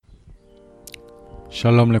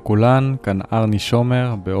שלום לכולן, כאן ארני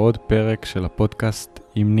שומר בעוד פרק של הפודקאסט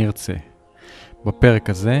עם נרצה. בפרק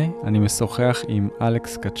הזה אני משוחח עם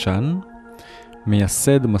אלכס קצ'אן,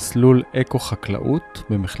 מייסד מסלול אקו-חקלאות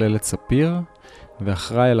במכללת ספיר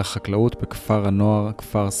ואחראי על החקלאות בכפר הנוער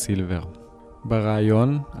כפר סילבר.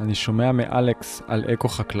 בראיון אני שומע מאלכס על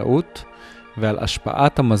אקו-חקלאות ועל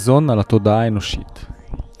השפעת המזון על התודעה האנושית.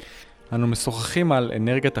 אנו משוחחים על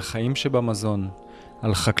אנרגיית החיים שבמזון,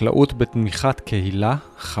 על חקלאות בתמיכת קהילה,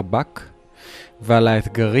 חבק, ועל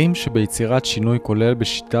האתגרים שביצירת שינוי כולל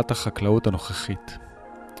בשיטת החקלאות הנוכחית.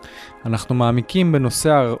 אנחנו מעמיקים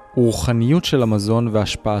בנושא הרוחניות של המזון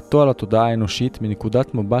והשפעתו על התודעה האנושית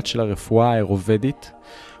מנקודת מבט של הרפואה האירובדית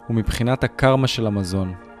ומבחינת הקרמה של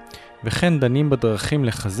המזון, וכן דנים בדרכים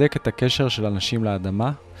לחזק את הקשר של אנשים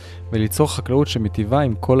לאדמה וליצור חקלאות שמטיבה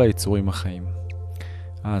עם כל היצורים החיים.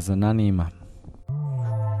 האזנה נעימה.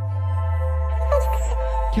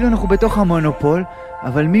 כאילו אנחנו בתוך המונופול,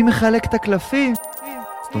 אבל מי מחלק את הקלפים?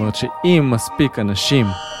 זאת אומרת שאם מספיק אנשים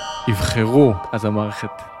יבחרו, אז המערכת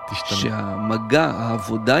תשתנה. שהמגע,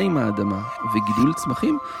 העבודה עם האדמה וגידול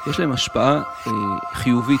צמחים, יש להם השפעה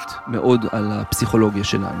חיובית מאוד על הפסיכולוגיה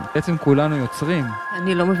שלנו. בעצם כולנו יוצרים.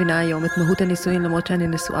 אני לא מבינה היום את מהות הנישואין, למרות שאני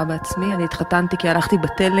נשואה בעצמי. אני התחתנתי כי הלכתי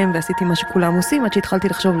בתלם ועשיתי מה שכולם עושים, עד שהתחלתי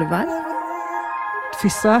לחשוב לבד.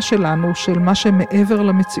 תפיסה שלנו של מה שמעבר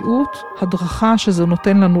למציאות, הדרכה שזה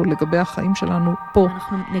נותן לנו לגבי החיים שלנו פה.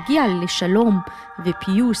 אנחנו נגיע לשלום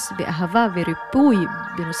ופיוס ואהבה וריפוי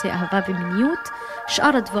בנושא אהבה ומיניות,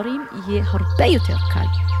 שאר הדברים יהיה הרבה יותר קל.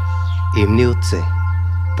 עם נרצה,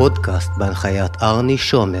 פודקאסט בהנחיית ארני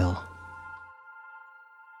שומר.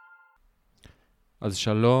 אז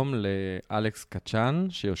שלום לאלכס קצ'אן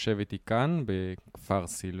שיושב איתי כאן בכפר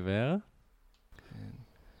סילבר.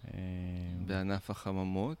 בענף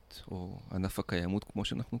החממות, או ענף הקיימות, כמו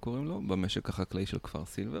שאנחנו קוראים לו, במשק החקלאי של כפר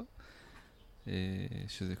סילבר.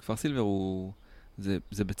 שזה כפר סילבר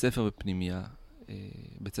זה בית ספר בפנימיה,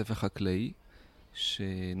 בית ספר חקלאי,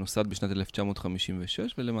 שנוסד בשנת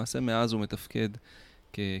 1956, ולמעשה מאז הוא מתפקד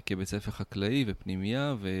כבית ספר חקלאי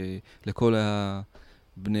ופנימיה, ולכל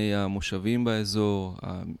בני המושבים באזור,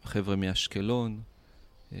 החבר'ה מאשקלון.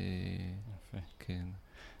 יפה. כן.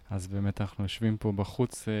 אז באמת אנחנו יושבים פה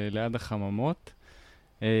בחוץ ליד החממות.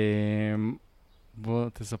 בוא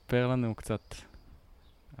תספר לנו קצת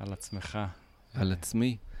על עצמך. על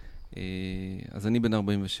עצמי. אז אני בן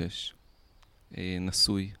 46,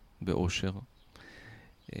 נשוי באושר.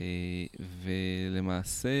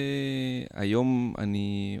 ולמעשה היום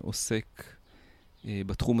אני עוסק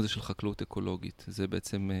בתחום הזה של חקלאות אקולוגית. זה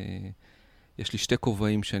בעצם, יש לי שתי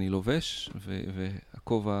כובעים שאני לובש,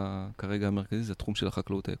 והכובע כרגע המרכזי זה התחום של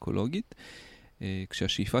החקלאות האקולוגית.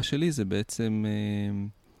 כשהשאיפה שלי זה בעצם,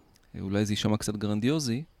 אולי זה יישמע קצת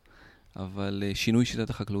גרנדיוזי, אבל שינוי שיטת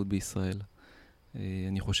החקלאות בישראל.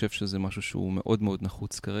 אני חושב שזה משהו שהוא מאוד מאוד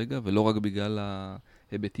נחוץ כרגע, ולא רק בגלל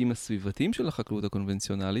ההיבטים הסביבתיים של החקלאות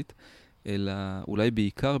הקונבנציונלית, אלא אולי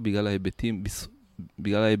בעיקר בגלל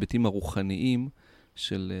ההיבטים הרוחניים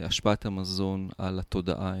של השפעת המזון על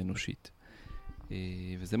התודעה האנושית.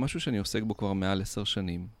 וזה משהו שאני עוסק בו כבר מעל 10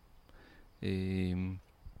 שנים.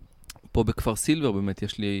 פה בכפר סילבר באמת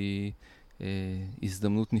יש לי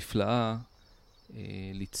הזדמנות נפלאה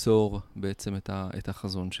ליצור בעצם את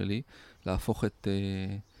החזון שלי, להפוך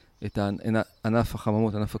את ענף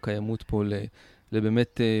החממות, ענף הקיימות פה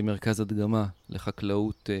לבאמת מרכז הדגמה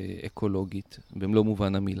לחקלאות אקולוגית, במלוא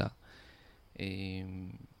מובן המילה.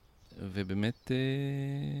 ובאמת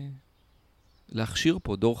להכשיר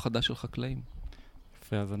פה דור חדש של חקלאים.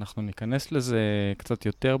 יפה, אז אנחנו ניכנס לזה קצת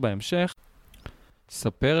יותר בהמשך.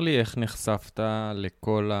 ספר לי איך נחשפת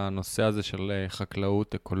לכל הנושא הזה של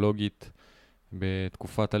חקלאות אקולוגית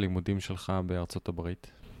בתקופת הלימודים שלך בארצות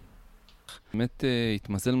הברית. באמת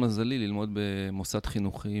התמזל מזלי ללמוד במוסד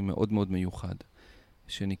חינוכי מאוד מאוד מיוחד,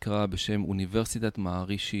 שנקרא בשם אוניברסיטת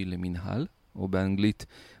מערישי למנהל, או באנגלית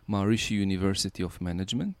מערישי University of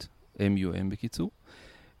Management, MUM בקיצור.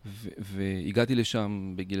 והגעתי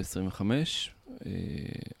לשם בגיל 25,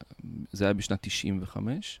 זה היה בשנת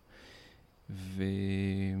 95,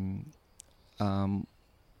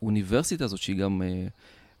 והאוניברסיטה הזאת, שהיא גם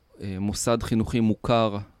מוסד חינוכי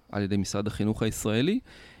מוכר על ידי משרד החינוך הישראלי,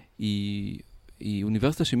 היא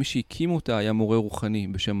אוניברסיטה שמי שהקים אותה היה מורה רוחני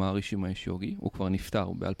בשם מערישי יוגי, הוא כבר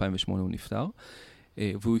נפטר, ב-2008 הוא נפטר,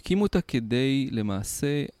 והוא הקים אותה כדי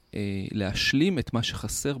למעשה להשלים את מה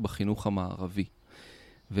שחסר בחינוך המערבי.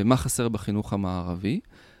 ומה חסר בחינוך המערבי?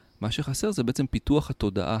 מה שחסר זה בעצם פיתוח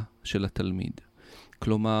התודעה של התלמיד.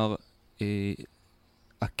 כלומר,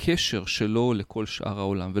 הקשר שלו לכל שאר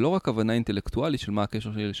העולם, ולא רק הבנה אינטלקטואלית של מה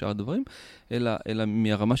הקשר שלי לשאר הדברים, אלא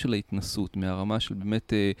מהרמה של ההתנסות, מהרמה של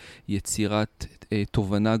באמת יצירת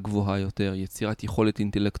תובנה גבוהה יותר, יצירת יכולת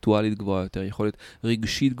אינטלקטואלית גבוהה יותר, יכולת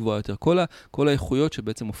רגשית גבוהה יותר, כל האיכויות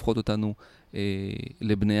שבעצם הופכות אותנו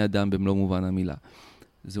לבני אדם במלוא מובן המילה.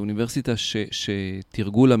 זו אוניברסיטה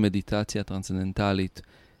שתרגול המדיטציה הטרנסצנדנטלית,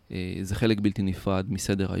 זה חלק בלתי נפרד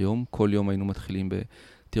מסדר היום. כל יום היינו מתחילים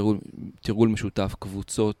בתרגול משותף,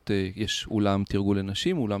 קבוצות, יש אולם תרגול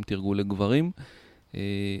לנשים, אולם תרגול לגברים,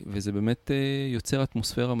 וזה באמת יוצר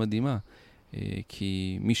אטמוספירה מדהימה.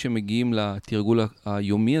 כי מי שמגיעים לתרגול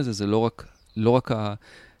היומי הזה, זה לא רק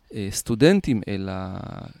הסטודנטים, אלא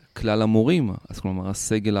כלל המורים, אז כלומר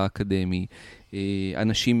הסגל האקדמי,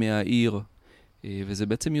 אנשים מהעיר, וזה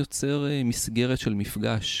בעצם יוצר מסגרת של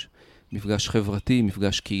מפגש חברתי,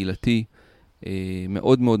 מפגש קהילתי,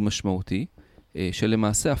 מאוד מאוד משמעותי,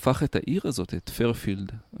 שלמעשה הפך את העיר הזאת, את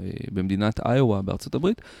פרפילד, במדינת איואה, בארצות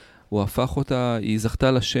הברית, הוא הפך אותה, היא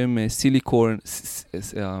זכתה לשם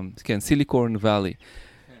סיליקורן ואלי.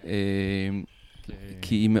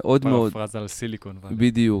 כי היא מאוד מאוד... פרפרזה על סיליקון ואלי.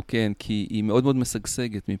 בדיוק, כן, כי היא מאוד מאוד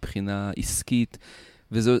משגשגת מבחינה עסקית,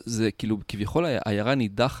 וזה כאילו כביכול העיירה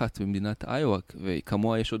נידחת במדינת איואה,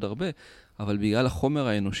 וכמוה יש עוד הרבה, אבל בגלל החומר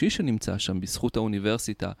האנושי שנמצא שם, בזכות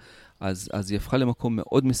האוניברסיטה, אז היא הפכה למקום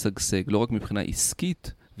מאוד משגשג, לא רק מבחינה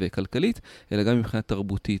עסקית וכלכלית, אלא גם מבחינה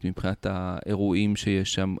תרבותית, מבחינת האירועים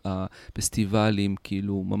שיש שם, הפסטיבלים,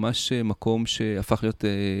 כאילו ממש מקום שהפך להיות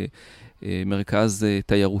מרכז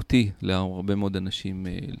תיירותי להרבה מאוד אנשים,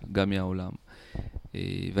 גם מהעולם.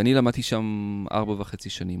 ואני למדתי שם 4.5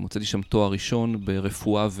 שנים, הוצאתי שם תואר ראשון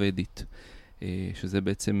ברפואה ודית, שזה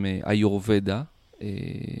בעצם איורבדה,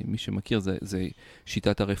 מי שמכיר, זה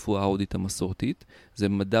שיטת הרפואה ההודית המסורתית, זה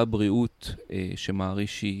מדע בריאות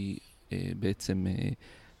שמעריש היא בעצם,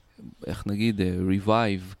 איך נגיד,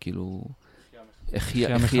 revive, כאילו,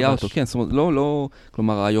 החיה אותו, כן, זאת אומרת, לא,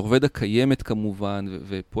 כלומר, האיורבדה קיימת כמובן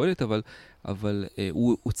ופועלת, אבל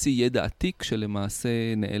הוא הוציא ידע עתיק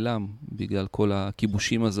שלמעשה נעלם בגלל כל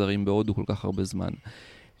הכיבושים הזרים בהודו כל כך הרבה זמן.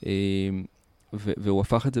 והוא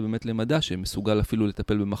הפך את זה באמת למדע שמסוגל אפילו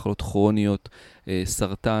לטפל במחלות כרוניות,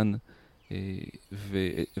 סרטן,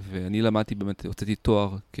 ואני למדתי באמת, הוצאתי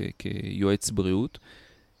תואר כיועץ בריאות.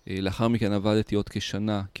 לאחר מכן עבדתי עוד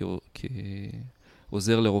כשנה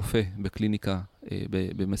כעוזר לרופא בקליניקה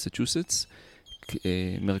במסצ'וסטס,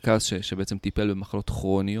 מרכז שבעצם טיפל במחלות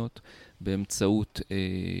כרוניות, באמצעות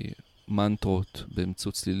מנטרות,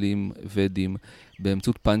 באמצעות צלילים ודים,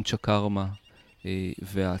 באמצעות פנצ'ה קרמה,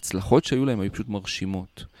 וההצלחות שהיו להם היו פשוט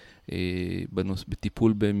מרשימות.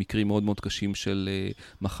 בטיפול במקרים מאוד מאוד קשים של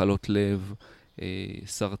מחלות לב,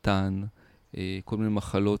 סרטן, כל מיני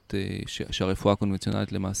מחלות שהרפואה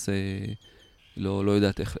הקונבנציונלית למעשה לא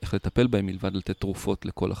יודעת איך לטפל בהם, מלבד לתת תרופות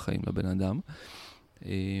לכל החיים לבן אדם.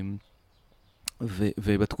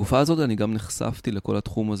 ובתקופה הזאת אני גם נחשפתי לכל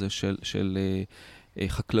התחום הזה של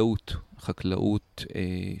חקלאות. חקלאות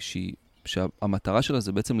שהמטרה שלה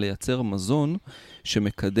זה בעצם לייצר מזון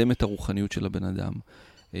שמקדם את הרוחניות של הבן אדם.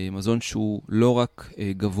 מזון שהוא לא רק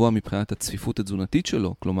גבוה מבחינת הצפיפות התזונתית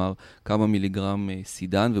שלו, כלומר כמה מיליגרם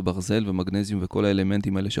סידן וברזל ומגנזיום וכל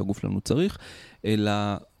האלמנטים האלה שהגוף לנו צריך, אלא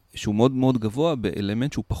שהוא מאוד מאוד גבוה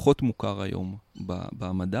באלמנט שהוא פחות מוכר היום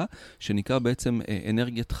במדע, שנקרא בעצם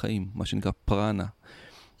אנרגיית חיים, מה שנקרא פרנה.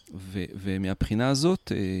 ומהבחינה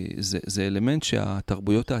הזאת זה אלמנט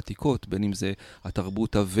שהתרבויות העתיקות, בין אם זה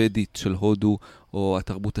התרבות הוודית של הודו, או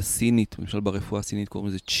התרבות הסינית, למשל ברפואה הסינית קוראים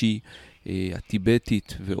לזה צ'י,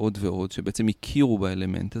 הטיבטית ועוד ועוד, שבעצם הכירו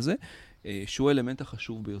באלמנט הזה, שהוא האלמנט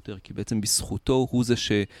החשוב ביותר, כי בעצם בזכותו הוא זה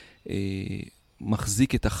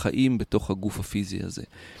שמחזיק את החיים בתוך הגוף הפיזי הזה.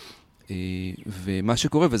 ומה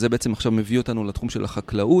שקורה, וזה בעצם עכשיו מביא אותנו לתחום של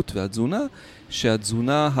החקלאות והתזונה,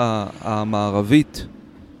 שהתזונה המערבית,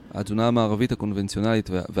 התזונה המערבית הקונבנציונלית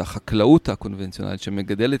והחקלאות הקונבנציונלית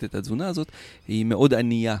שמגדלת את התזונה הזאת, היא מאוד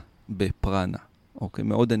ענייה בפרנה. אוקיי,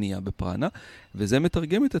 מאוד ענייה בפרנה, וזה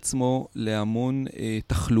מתרגם את עצמו להמון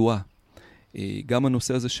תחלואה. גם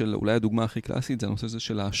הנושא הזה של, אולי הדוגמה הכי קלאסית, זה הנושא הזה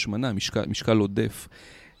של ההשמנה, משקל עודף.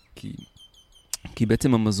 כי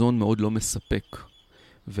בעצם המזון מאוד לא מספק,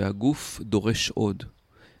 והגוף דורש עוד.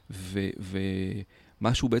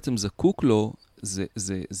 ומה שהוא בעצם זקוק לו,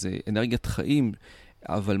 זה אנרגיית חיים,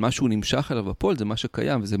 אבל מה שהוא נמשך אליו בפועל זה מה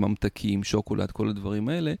שקיים, וזה ממתקים, שוקולד, כל הדברים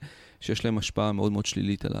האלה, שיש להם השפעה מאוד מאוד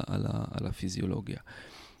שלילית על הפיזיולוגיה.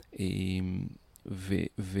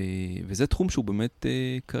 וזה תחום שהוא באמת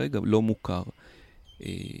כרגע לא מוכר.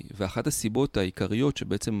 ואחת הסיבות העיקריות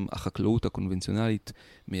שבעצם החקלאות הקונבנציונלית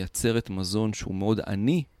מייצרת מזון שהוא מאוד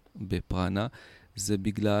עני בפרנה, זה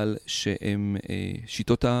בגלל שהם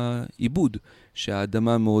שיטות העיבוד,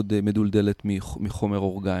 שהאדמה מאוד מדולדלת מחומר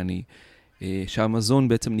אורגני, שהמזון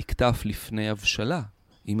בעצם נקטף לפני הבשלה.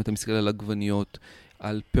 אם אתה מסתכל על עגבניות,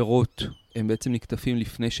 על פירות, הם בעצם נקטפים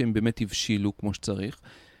לפני שהם באמת הבשילו כמו שצריך,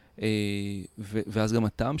 ואז גם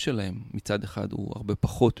הטעם שלהם מצד אחד הוא הרבה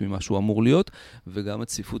פחות ממה שהוא אמור להיות, וגם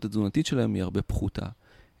הצפיפות התזונתית שלהם היא הרבה פחותה.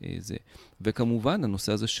 וכמובן,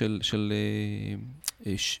 הנושא הזה של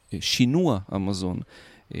שינוע המזון.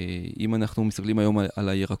 אם אנחנו מסתכלים היום על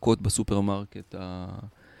הירקות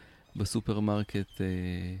בסופרמרקט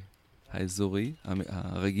האזורי,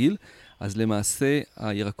 הרגיל, אז למעשה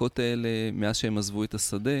הירקות האלה, מאז שהם עזבו את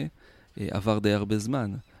השדה, עבר די הרבה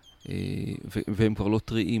זמן, והם כבר לא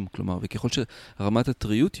טריים, כלומר, וככל שרמת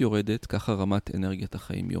הטריות יורדת, ככה רמת אנרגיית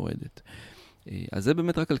החיים יורדת. אז זה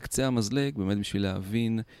באמת רק על קצה המזלג, באמת בשביל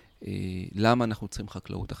להבין למה אנחנו צריכים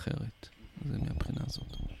חקלאות אחרת. זה מהבחינה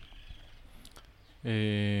הזאת.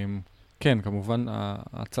 כן, כמובן,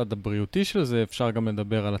 הצד הבריאותי של זה, אפשר גם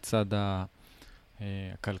לדבר על הצד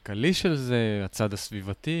הכלכלי של זה, הצד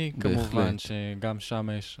הסביבתי, כמובן, שגם שם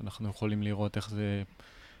אנחנו יכולים לראות איך זה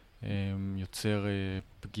יוצר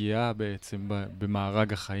פגיעה בעצם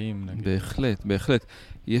במארג החיים. נגיד. בהחלט.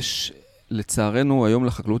 יש, לצערנו, היום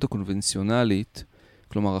לחקלאות הקונבנציונלית,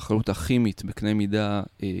 כלומר, החקלאות הכימית בקנה מידה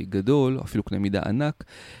גדול, אפילו קנה מידה ענק,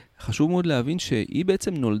 חשוב מאוד להבין שהיא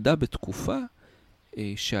בעצם נולדה בתקופה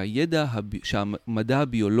שהמדע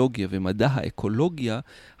הביולוגיה ומדע האקולוגיה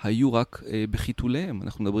היו רק בחיתוליהם.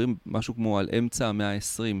 אנחנו מדברים משהו כמו על אמצע המאה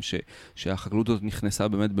ה-20, שהחקלאות הזאת נכנסה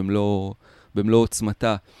באמת במלוא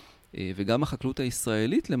עוצמתה. וגם החקלאות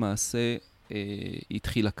הישראלית למעשה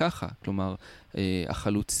התחילה ככה. כלומר,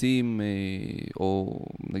 החלוצים, או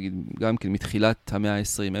נגיד גם כן מתחילת המאה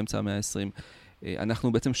ה-20, אמצע המאה ה-20,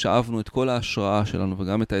 אנחנו בעצם שאבנו את כל ההשראה שלנו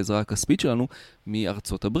וגם את העזרה הכספית שלנו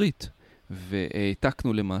מארצות הברית.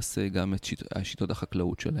 והעתקנו למעשה גם את שיטות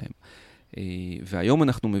החקלאות שלהם. והיום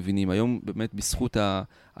אנחנו מבינים, היום באמת בזכות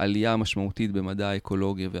העלייה המשמעותית במדע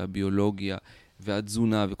האקולוגיה והביולוגיה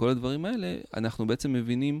והתזונה וכל הדברים האלה, אנחנו בעצם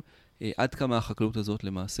מבינים עד כמה החקלאות הזאת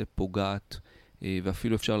למעשה פוגעת,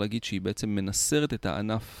 ואפילו אפשר להגיד שהיא בעצם מנסרת את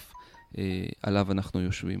הענף עליו אנחנו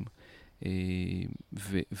יושבים.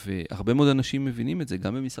 והרבה מאוד אנשים מבינים את זה,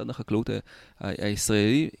 גם במשרד החקלאות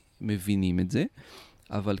הישראלי מבינים את זה,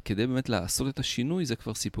 אבל כדי באמת לעשות את השינוי זה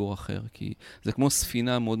כבר סיפור אחר, כי זה כמו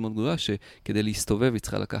ספינה מאוד מאוד גדולה, שכדי להסתובב היא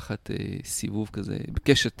צריכה לקחת סיבוב כזה,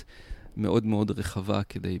 בקשת מאוד מאוד רחבה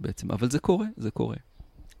כדי בעצם, אבל זה קורה.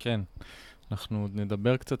 כן, אנחנו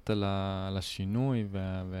נדבר קצת על השינוי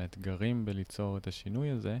והאתגרים בליצור את השינוי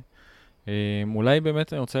הזה. אולי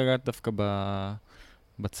באמת אני רוצה לגעת דווקא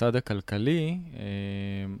בצד הכלכלי,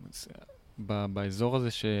 באזור הזה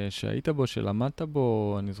שהיית בו, שלמדת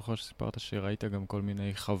בו, אני זוכר שסיפרת שראית גם כל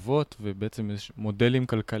מיני חוות, ובעצם יש מודלים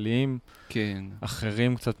כלכליים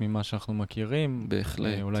אחרים קצת ממה שאנחנו מכירים.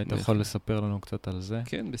 בהחלט. אולי אתה יכול לספר לנו קצת על זה.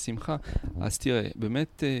 כן, בשמחה. אז תראה,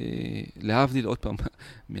 באמת להבדיל עוד פעם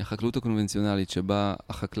מהחקלאות הקונבנציונלית, שבה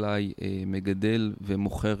החקלאי מגדל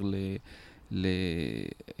ומוכר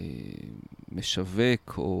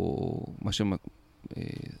למשווק, או מה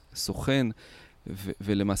סוכן,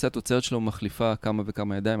 ולמעשה התוצרת שלו מחליפה כמה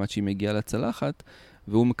וכמה ידיים עד שהיא מגיעה לצלחת,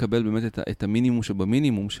 והוא מקבל באמת את המינימום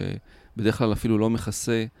שבמינימום, שבדרך כלל אפילו לא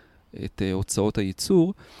מכסה את הוצאות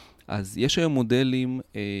הייצור. אז יש היום מודלים,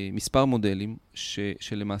 מספר מודלים,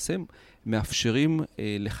 שלמעשה מאפשרים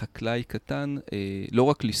לחקלאי קטן לא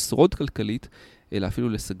רק לשרוד כלכלית, אלא אפילו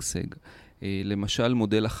לשגשג. למשל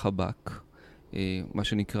מודל החבק, מה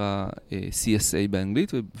שנקרא CSA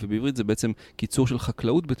באנגלית, ובעברית זה בעצם קיצור של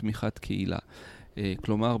חקלאות בתמיכת קהילה.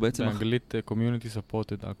 כלומר, בעצם... באנגלית Community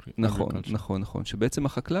Supported Agriculture. נכון. שבעצם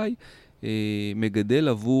החקלאי מגדל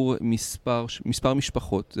עבור מספר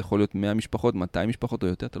משפחות. זה יכול להיות 100 משפחות, 200 משפחות או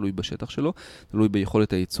יותר, תלוי בשטח שלו, תלוי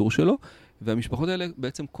ביכולת הייצור שלו, והמשפחות האלה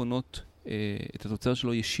בעצם קונות את התוצרת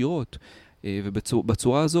שלו ישירות.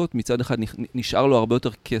 ובצורה הזאת, מצד אחד נשאר לו הרבה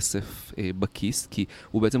יותר כסף בכיס, כי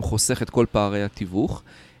הוא בעצם חוסך את כל פערי התיווך.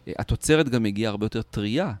 התוצרת גם מגיעה הרבה יותר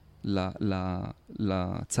טריה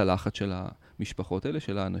לצלחת של המשפחות האלה,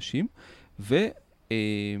 של האנשים, וגם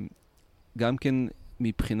כן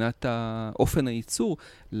מבחינת אופן הייצור,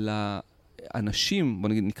 לאנשים, בוא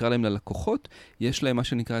נקרא להם ללקוחות, יש להם מה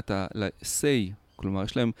שנקרא את ה-say, כלומר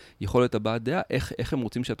יש להם יכולת הבעת דעה, איך הם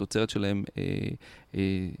רוצים שהתוצרת שלהם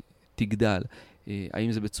תגדל.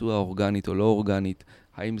 האם זה בצורה אורגנית או לא אורגנית,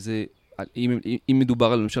 האם זה, אם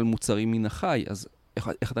מדובר על למשל מוצרים מן החי, אז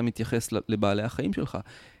איך אתה מתייחס לבעלי החיים שלך?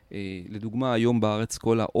 לדוגמה, היום בארץ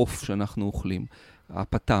כל העוף שאנחנו אוכלים,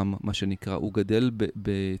 הפטם, מה שנקרא, הוא גדל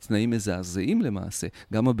בתנאים מזעזעים למעשה.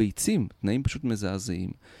 גם הביצים, תנאים פשוט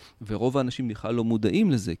מזעזעים. ורוב האנשים בכלל לא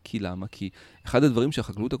מודעים לזה. כי למה? כי אחד הדברים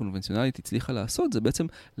שהחקלאות הקונבנציונלית הצליחה לעשות, זה בעצם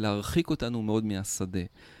להרחיק אותנו מאוד מהשדה.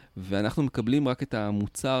 ואנחנו מקבלים רק את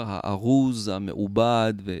המוצר הארוז,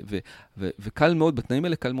 המעובד, וקל מאוד, בתנאים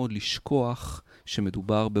האלה קל מאוד לשכוח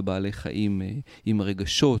שמדובר בבעלי חיים עם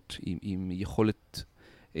רגשות, עם יכולת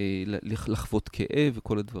לחוות כאב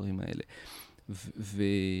וכל הדברים האלה.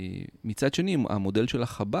 ומצד שני, המודל של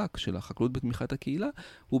החב"ק, של החקלאות בתמיכת הקהילה,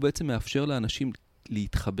 הוא בעצם מאפשר לאנשים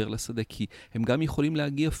להתחבר לשדה, כי הם גם יכולים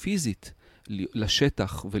להגיע פיזית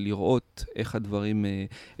לשטח ולראות איך הדברים,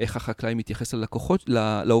 איך החקלאי מתייחס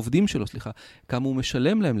לעובדים שלו, כמה הוא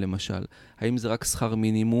משלם להם למשל. האם זה רק שכר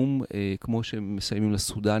מינימום, כמו שמסיימים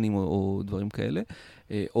לסודנים או דברים כאלה,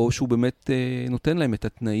 או שהוא באמת נותן להם את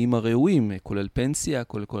התנאים הראויים, כולל פנסיה,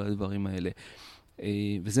 כולל כל הדברים האלה.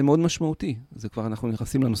 וזה מאוד משמעותי. זה כבר אנחנו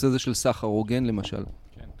נכנסים לנושא הזה של סחר הוגן למשל.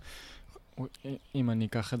 כן. אם אני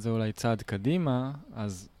אקח את זה אולי צעד קדימה,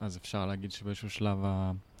 אז אפשר להגיד שבאיזשהו שלב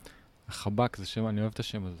החב"ק, זה שם, אני אוהב את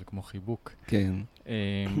השם הזה, זה כמו חיבוק. כן.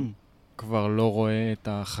 כבר לא רואה את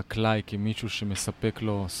החקלאי כמישהו שמספק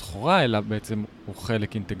לו סחורה, אלא בעצם הוא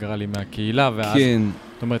חלק אינטגרלי מהקהילה, ואז, כן.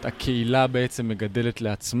 זאת אומרת, הקהילה בעצם מגדלת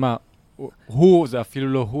לעצמה, הוא, זה אפילו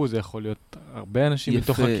לא הוא, זה יכול להיות הרבה אנשים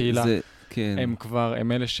מתוך הקהילה. זה, כן. הם כבר,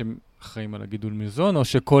 הם אלה שאחראים על הגידול מזון, או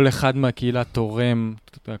שכל אחד מהקהילה תורם,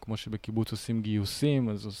 אתה יודע, כמו שבקיבוץ עושים גיוסים,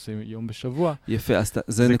 אז עושים יום בשבוע. יפה, אז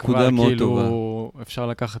זה נקודה מאוד טובה. כאילו, אפשר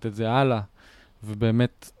לקחת את זה הלאה,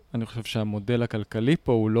 ובאמת, אני חושב שהמודל הכלכלי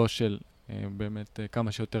פה הוא לא של באמת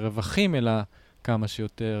כמה שיותר רווחים, אלא כמה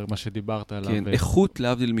שיותר, מה שדיברת עליו. כן, איכות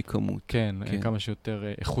להבדיל מכמות. כן, כמה שיותר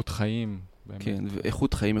איכות חיים. כן,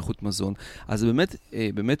 ואיכות חיים, איכות מזון. אז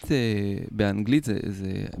באמת באנגלית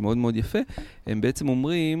זה מאוד מאוד יפה. הם בעצם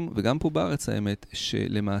אומרים, וגם פה בארץ האמת,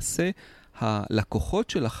 שלמעשה הלקוחות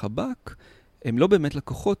של החב"ק, הם לא באמת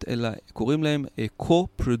לקוחות, אלא קוראים להם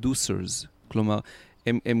co-producers. כלומר,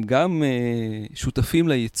 הם גם שותפים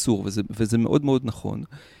לייצור, וזה מאוד מאוד נכון.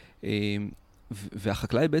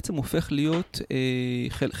 והחקלאי בעצם הופך להיות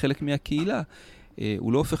חלק מהקהילה.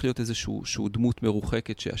 הוא לא הופך להיות איזשהו דמות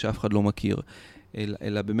מרוחקת שאף אחד לא מכיר,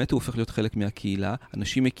 אלא באמת הוא הופך להיות חלק מהקהילה,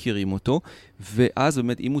 אנשים מכירים אותו, ואז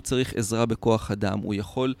באמת אם הוא צריך עזרה בכוח אדם, הוא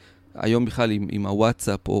יכול, היום בכלל עם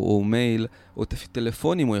הוואטסאפ או מייל או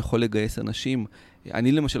טלפונים, הוא יכול לגייס אנשים.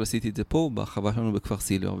 אני למשל עשיתי את זה פה, בחווה שלנו בכפר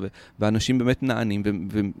סילבר, ואנשים באמת נענים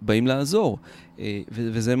ובאים לעזור.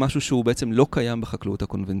 וזה משהו שהוא בעצם לא קיים בחקלאות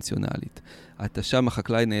הקונבנציונלית. אתה שם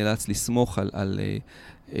החקלאי נאלץ לסמוך על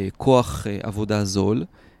כוח עבודה זול,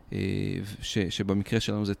 שבמקרה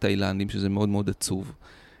שלנו זה תאילנדים, שזה מאוד מאוד עצוב.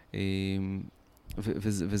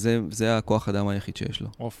 וזה הכוח אדם היחיד שיש לו.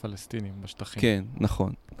 או פלסטינים בשטחים. כן,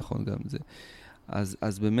 נכון גם זה.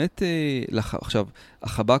 אז באמת, עכשיו,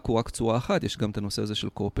 החב"ק הוא רק צורה אחת, יש גם את הנושא הזה של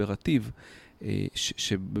קואופרטיב,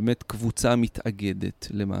 שבאמת קבוצה מתאגדת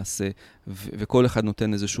למעשה, וכל אחד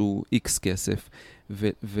נותן איזשהו X כסף,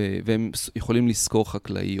 והם יכולים לשכור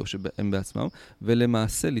חקלאי, או שהם בעצמם,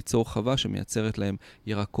 ולמעשה ליצור חווה שמייצרת להם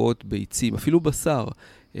ירקות, ביצים, אפילו בשר.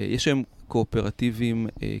 יש להם קואופרטיבים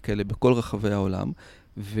כאלה בכל רחבי העולם,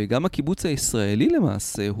 וגם הקיבוץ הישראלי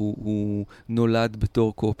למעשה הוא נולד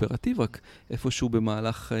בתור קואופרטיב, רק איפשהו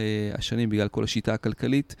במהלך השנים, בגלל כל השיטה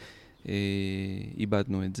הכלכלית,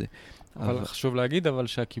 איבדנו את זה. אבל חשוב להגיד, אבל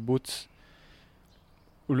שהקיבוץ,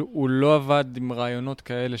 הוא לא עבד עם רעיונות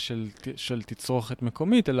כאלה של תצרוכת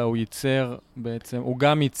מקומית, אלא הוא ייצר בעצם, הוא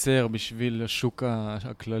גם ייצר בשביל השוק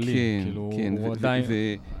הכללי. כן, כאילו, כן. הוא עדיין,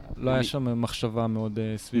 לא היה שם מחשבה מאוד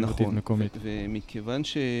סביבתית מקומית. ומכיוון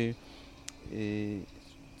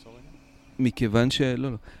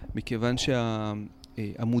מכיוון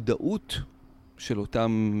שהמודעות של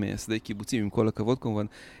אותם מייסדי קיבוצים, עם כל הכבוד כמובן,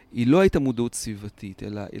 היא לא הייתה מודעות סביבתית,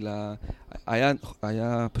 אלא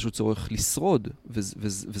היה פשוט צורך לשרוד,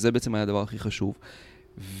 וזה בעצם היה הדבר הכי חשוב.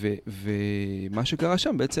 ומה שקרה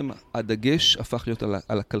שם, בעצם הדגש הפך להיות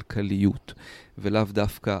על הכלכליות, ולאו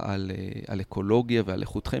דווקא על אקולוגיה ועל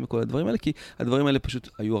איכות חיים וכל הדברים האלה, כי הדברים האלה פשוט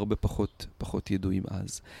היו הרבה פחות ידועים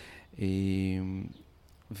אז.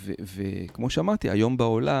 וכמו שאמרתי, היום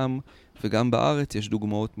בעולם וגם בארץ יש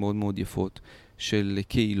דוגמאות מאוד מאוד יפות של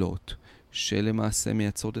קהילות, שלמעשה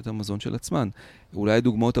מייצרות את המזון של עצמן. אולי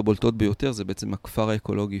הדוגמאות הבולטות ביותר זה בעצם הכפר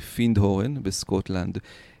האקולוגי פינדהורן בסקוטלנד,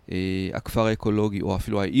 הכפר האקולוגי, או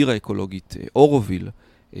אפילו העיר האקולוגית אורוביל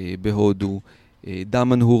בהודו,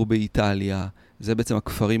 דמנהור באיטליה. זה בעצם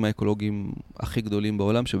הכפרים האקולוגיים הכי גדולים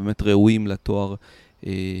בעולם, שבאמת ראויים לתואר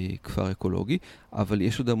כפר אקולוגי, אבל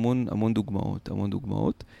יש עוד המון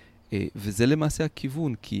דוגמאות. וזה למעשה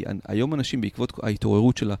הכיוון, כי היום אנשים בעקבות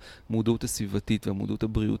ההתעוררות של המודעות הסביבתית והמודעות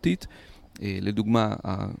הבריאותית, לדוגמה,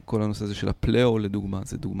 כל הנושא הזה של הפלאו, לדוגמה,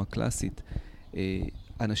 זה דוגמה קלאסית,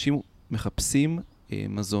 אנשים מחפשים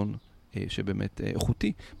מזון שבאמת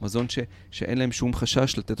איכותי, מזון שאין להם שום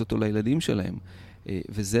חשש לתת אותו לילדים שלהם.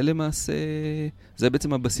 וזה למעשה, זה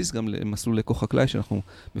בעצם הבסיס גם למסלול אקו-חקלאי שאנחנו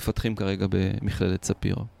מפתחים כרגע במכללת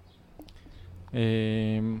ספיר.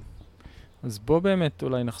 אז בוא באמת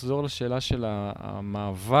אולי נחזור לשאלה של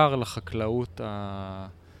המעבר לחקלאות,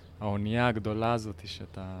 האונייה הגדולה הזאת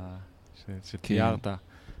שתיארת.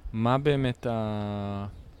 מה באמת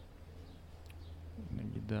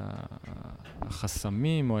נגיד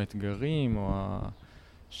החסמים או האתגרים או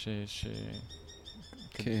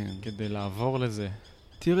כדי לעבור לזה?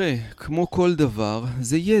 תראה, כמו כל דבר,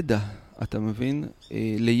 זה ידע, אתה מבין?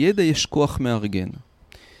 לידע יש כוח מארגן.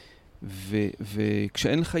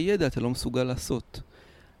 וכשאין לך ידע, אתה לא מסוגל לעשות.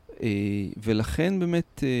 ולכן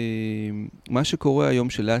באמת, מה שקורה היום,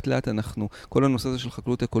 שלאט לאט כל הנושא הזה של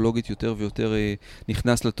חקלאות אקולוגית יותר ויותר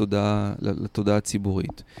נכנס לתודעה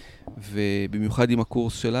הציבורית. ובמיוחד עם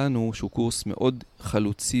הקורס שלנו, שהוא קורס מאוד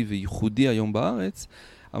חלוצי וייחודי היום בארץ,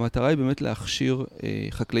 המטרה היא באמת להכשיר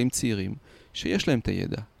חקלאים צעירים שיש להם את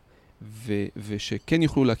הידע, ושכן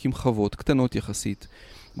יוכלו להקים חוות קטנות יחסית.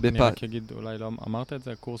 אני רק אגיד, אולי לא אמרת את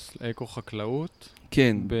זה, הקורס אקו-חקלאות?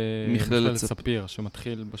 כן, במכללת ספיר,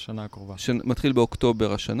 שמתחיל בשנה הקרובה. מתחיל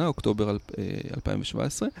באוקטובר השנה, אוקטובר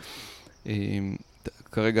 2017.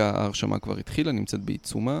 כרגע ההרשמה כבר התחילה, נמצאת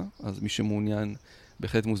בעיצומה, אז מי שמעוניין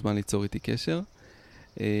בהחלט מוזמן ליצור איתי קשר.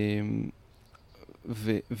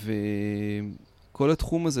 כל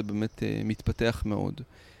התחום הזה באמת מתפתח מאוד,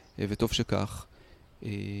 וטוב שכך.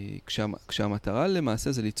 כשהמטרה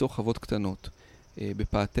למעשה זה ליצור חוות קטנות,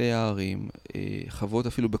 בפאתי הערים, חוות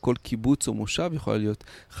אפילו בכל קיבוץ או מושב, יכולה להיות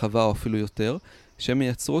חווה או אפילו יותר,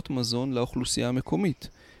 שמייצרות מזון לאוכלוסייה המקומית.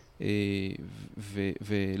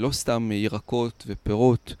 ולא סתם ירקות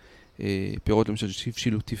ופירות, פירות למשל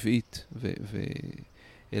שהבשילו טבעית,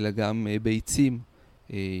 אלא גם ביצים,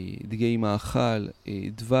 דגי מאכל,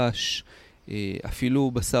 דבש,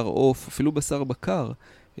 אפילו בשר עוף, אפילו בשר בקר,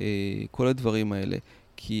 כל הדברים האלה.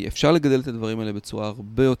 כי אפשר לגדל את הדברים האלה בצורה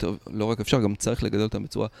הרבה יותר, לא רק אפשר, גם צריך לגדל אותם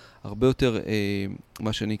בצורה הרבה יותר,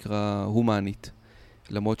 מה שנקרא, הומנית.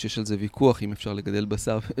 למרות שיש על זה ויכוח אם אפשר לגדל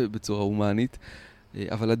בשר בצורה הומנית,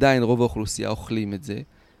 אבל עדיין רוב האוכלוסייה אוכלים את זה,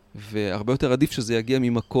 והרבה יותר עדיף שזה יגיע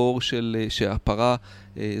ממקור שהפרה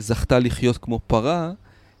זכתה לחיות כמו פרה,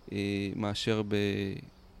 מאשר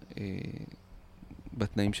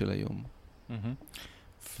בתנאים של היום.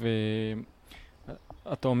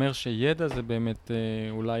 אתה אומר שידע זה באמת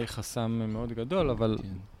אולי חסם מאוד גדול, אבל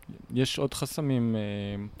יש עוד חסמים.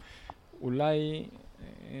 אולי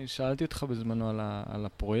שאלתי אותך בזמנו על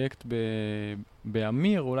הפרויקט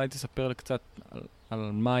באמיר, אולי תספר לי קצת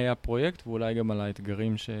על מה היה הפרויקט, ואולי גם על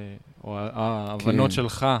האתגרים או ההבנות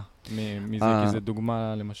שלך מזה, כי זה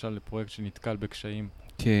דוגמה למשל לפרויקט שנתקל בקשיים.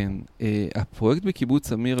 כן, הפרויקט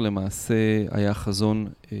בקיבוץ אמיר למעשה היה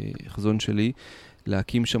חזון שלי,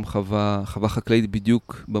 להקים שם חווה חקלאית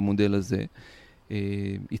בדיוק במודל הזה.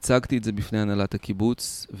 הצגתי את זה בפני הנהלת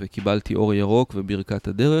הקיבוץ, וקיבלתי אור ירוק וברכת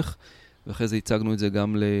הדרך, ואחרי זה הצגנו את זה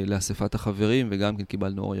גם לאספת החברים, וגם כן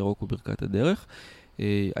קיבלנו אור ירוק וברכת הדרך.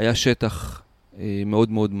 היה שטח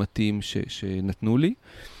מאוד מאוד מתאים שנתנו לי.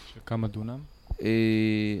 כמה דונם?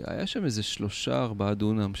 היה שם איזה 3-4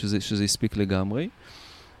 דונם, שזה הספיק לגמרי.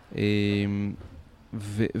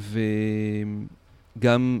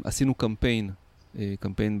 וגם עשינו קמפיין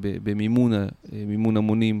במימון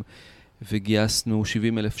המונים, וגייסנו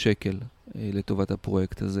 70,000 שקל לטובת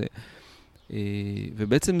הפרויקט הזה.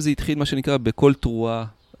 ובעצם זה התחיל מה שנקרא בכל תרועה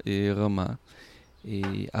רמה,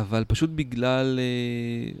 אבל פשוט בגלל,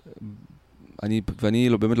 ואני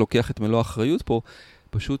באמת לוקח את מלוא האחריות פה,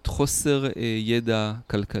 פשוט חוסר ידע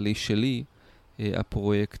כלכלי שלי,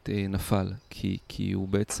 הפרויקט נפל, כי הוא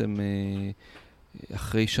בעצם,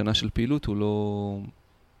 אחרי שנה של פעילות, הוא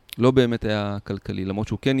לא באמת היה כלכלי, למרות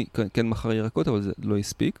שהוא כן מכר ירקות, אבל זה לא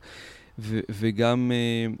הספיק. וגם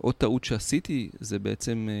עוד טעות שעשיתי, זה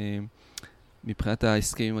בעצם, מבחינת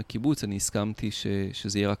ההסכם עם הקיבוץ, אני הסכמתי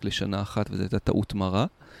שזה יהיה רק לשנה אחת, וזו הייתה טעות מרה.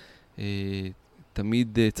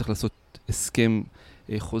 תמיד צריך לעשות הסכם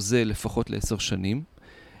חוזה לפחות ל10 שנים.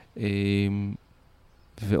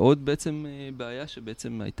 ועוד בעצם בעיה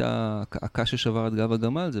שבעצם הייתה, הקש ששבר את גב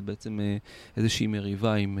הגמל, זה בעצם איזושהי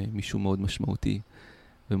מריבה עם מישהו מאוד משמעותי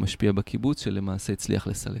ומשפיע בקיבוץ, שלמעשה הצליח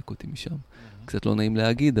לסלק אותי משם. קצת לא נעים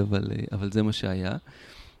להגיד, אבל זה מה שהיה.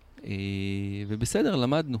 ובסדר,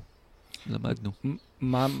 למדנו. למדנו.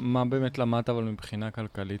 מה באמת למדת אבל מבחינה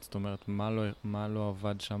כלכלית? זאת אומרת, מה לא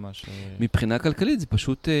עבד שם? מבחינה כלכלית זה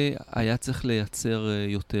פשוט היה צריך לייצר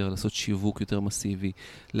יותר, לעשות שיווק יותר מסיבי,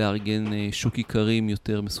 לארגן שוק עיקרים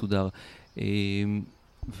יותר מסודר,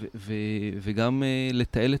 וגם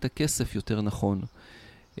לתעל את הכסף יותר נכון.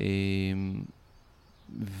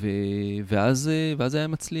 ואז היה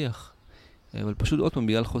מצליח. אבל פשוט עוד פעם,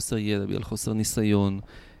 בגלל חוסר ידע, בגלל חוסר ניסיון,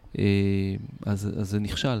 אז זה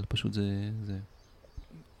נכשל, פשוט זה...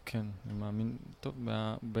 כן, אני מאמין. טוב,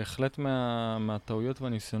 בהחלט מהטעויות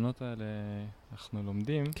והניסיונות האלה אנחנו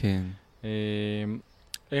לומדים. כן.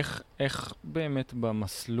 איך באמת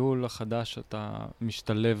במסלול החדש אתה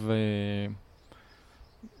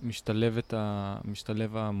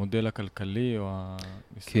משתלב המודל הכלכלי או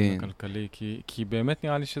הניסיון הכלכלי? כי באמת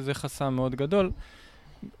נראה לי שזה חסם מאוד גדול.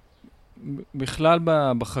 בכלל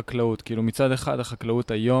בחקלאות, כאילו מצד אחד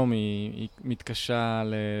החקלאות היום היא מתקשה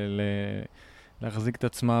להחזיק את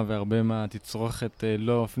עצמה, והרבה מהתצרוכת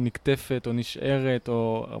לא נקטפת או נשארת,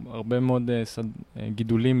 או הרבה מאוד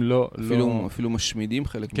גידולים לא... אפילו משמידים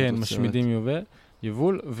חלק מתוצרת. כן, משמידים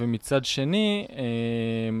יבול, ומצד שני,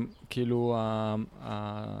 כאילו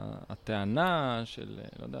הטענה של,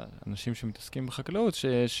 לא יודע, אנשים שמתעסקים בחקלאות,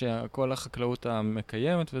 שכל החקלאות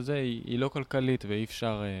המקיימת וזה, היא לא כלכלית, ואי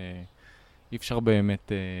אפשר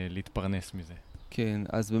באמת להתפרנס מזה. כן,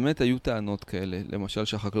 אז באמת היו טענות כאלה, למשל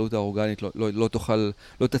שהחקלאות האורגנית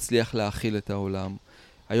לא תצליח להאכיל את העולם.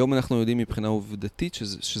 היום אנחנו יודעים מבחינה עובדתית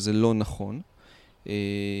שזה לא נכון.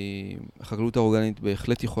 החקלאות האורגנית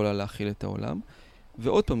בהחלט יכולה להאכיל את העולם.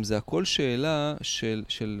 ועוד פעם, זה הכל שאלה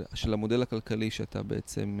של המודל הכלכלי שאתה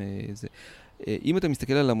בעצם... אם אתה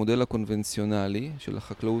מסתכל על המודל הקונבנציונלי של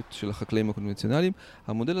החקלאות, של החקלאים הקונבנציונליים,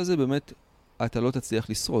 המודל הזה באמת, אתה לא תצליח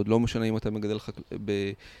לשרוד. לא משנה אם אתה מגדל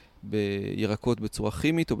בירקות בצורה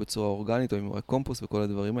כימית או בצורה אורגנית או עם קומפוסט וכל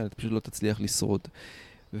הדברים האלה, אתה פשוט לא תצליח לשרוד.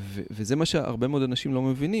 וזה מה שהרבה מאוד אנשים לא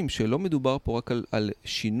מבינים, שלא מדובר פה רק על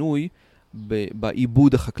שינוי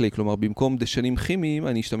בעיבוד החקלאי, כלומר, במקום דשנים כימיים,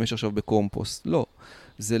 אני אשתמש עכשיו בקומפוסט. לא.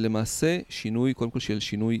 זה למעשה שינוי, קודם כל של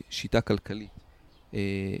שינוי שיטה כלכלית,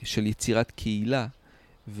 של יצירת קהילה,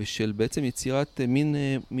 ושל בעצם יצירת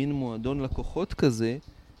מין מועדון לקוחות כזה,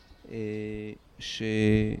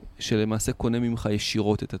 שלמעשה קונה ממך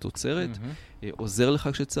ישירות את התוצרת, עוזר לך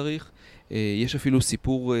כשצריך. יש אפילו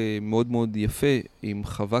סיפור מאוד מאוד יפה עם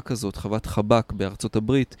חווה כזאת, חוות חבק בארצות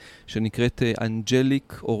הברית, שנקראת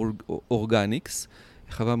Angelic Organics,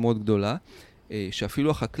 חווה מאוד גדולה,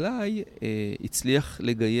 שאפילו החקלאי הצליח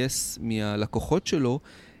לגייס מהלקוחות שלו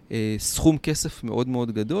סכום כסף מאוד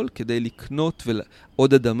מאוד גדול כדי לקנות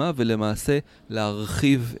עוד אדמה ולמעשה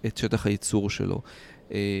להרחיב את שטח הייצור שלו.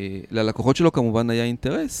 ללקוחות שלו כמובן היה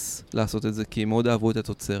אינטרס לעשות את זה, כי הם מאוד אהבו את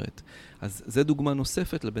התוצרת. אז זה דוגמה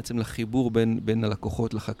נוספת בעצם לחיבור בין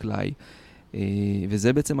הלקוחות לחקלאי,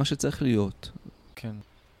 וזה בעצם מה שצריך להיות. כן.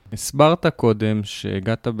 הסברת קודם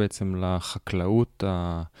שהגעת בעצם לחקלאות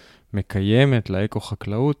המקיימת,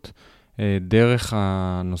 לאקו-חקלאות, דרך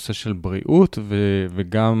הנושא של בריאות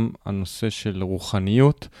וגם הנושא של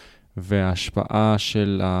רוחניות וההשפעה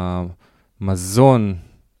של המזון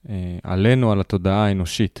עלינו, על התודעה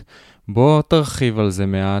האנושית. בוא תרחיב על זה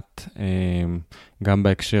מעט, גם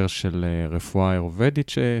בהקשר של רפואה אירופאית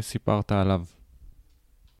שסיפרת עליו.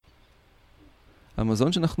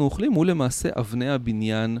 המזון שאנחנו אוכלים הוא למעשה אבני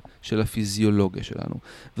הבניין של הפיזיולוגיה שלנו.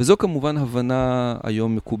 וזו כמובן הבנה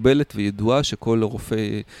היום מקובלת וידועה שכל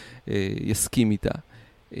רופא יסכים איתה.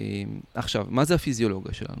 עכשיו, מה זה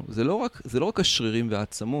הפיזיולוגיה שלנו? זה לא רק השרירים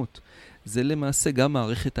והעצמות, זה למעשה גם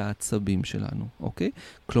מערכת העצבים שלנו, אוקיי?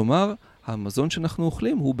 כלומר, המזון שאנחנו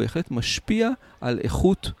אוכלים הוא בהחלט משפיע על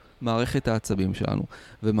איכות מערכת העצבים שלנו.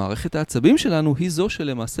 ומערכת העצבים שלנו היא זו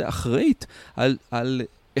שלמעשה אחראית על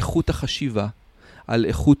איכות החשיבה, על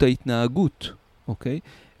איכות ההתנהגות, אוקיי?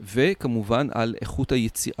 וכמובן על איכות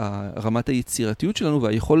רמת היצירתיות שלנו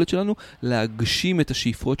והיכולת שלנו להגשים את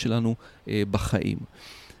השאיפות שלנו בחיים.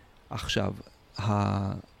 עכשיו,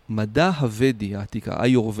 המדע הוודי, העתיקה,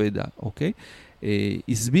 האיורבדה, אוקיי?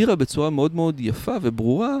 הסבירה בצורה מאוד מאוד יפה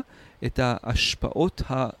וברורה את ההשפעות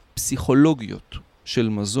הפסיכולוגיות של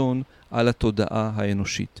מזון על התודעה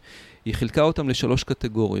האנושית. היא חילקה אותם לשלוש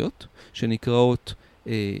קטגוריות שנקראות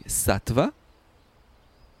סטווה,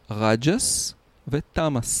 רג'ס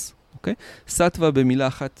ותמאס, אוקיי? סטווה במילה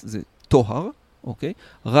אחת זה טוהר, אוקיי?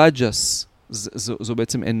 רג'ס זו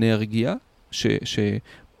בעצם אנרגיה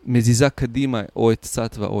שמזיזה קדימה או את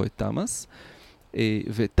סטווה או את תמאס,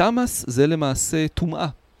 ותמאס זה למעשה טומאה,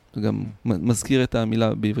 זה גם מזכיר את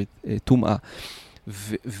המילה בעברית, טומאה.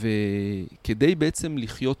 וכדי בעצם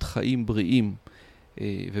לחיות חיים בריאים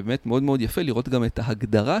ובאמת מאוד מאוד יפה לראות גם את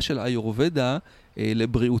ההגדרה של האיורבדה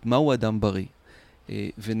לבריאות, מהו אדם בריא.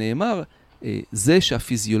 ונאמר, זה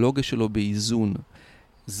שהפיזיולוגיה שלו באיזון,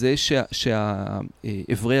 זה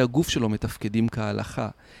שהאיברי הגוף שלו מתפקדים כהלכה,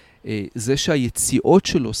 זה שהיציאות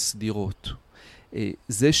שלו סדירות,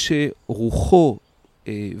 זה שרוחו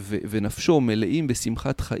ונפשו מלאים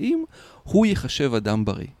בשמחת חיים, הוא יחשב אדם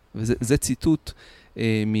בריא. וזה ציטוט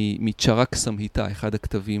מצ'רק סמהיטה, אחד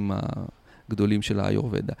הכתבים הגדולים של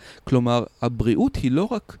האיורבדה. כלומר, הבריאות היא לא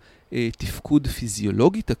רק תפקוד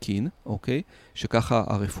פיזיולוגי תקין, אוקיי? שככה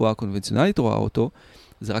הרפואה הקונבנציונלית רואה אותו,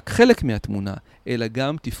 זה רק חלק מהתמונה, אלא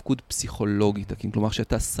גם תפקוד פסיכולוגי תקין. כלומר,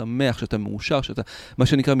 שאתה שמח, שאתה מאושר, שאתה, מה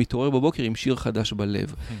שנקרא, מתעורר בבוקר עם שיר חדש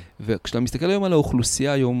בלב. וכשאתה מסתכל היום על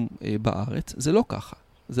האוכלוסייה היום בארץ, זה לא ככה.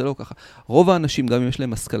 זה לא ככה. רוב האנשים, גם אם יש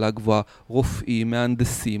להם השכלה גבוהה, רופאים,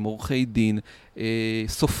 מהנדסים, עורכי דין,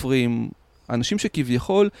 סופרים, אנשים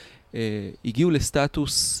שכביכול הגיעו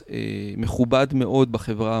לסטטוס מכובד מאוד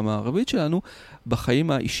בחברה המערבית שלנו,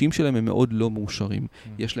 בחיים האישיים שלהם הם מאוד לא מאושרים.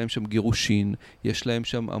 יש להם שם גירושין, יש להם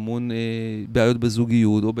שם המון בעיות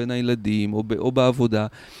בזוגיות, או בין הילדים, או בעבודה.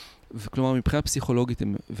 וכלומר, מבחינה פסיכולוגית,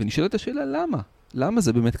 ונשאלת השאלה, למה? למה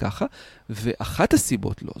זה באמת ככה? ואחת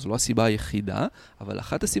הסיבות, לא, זו לא הסיבה היחידה, אבל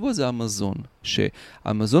אחת הסיבות זה המזון.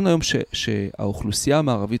 שהמזון היום שהאוכלוסייה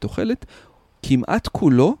המערבית אוכלת, כמעט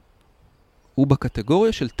כולו הוא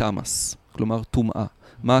בקטגוריה של תמאס, כלומר טומאה.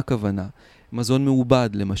 מה הכוונה? מזון מעובד,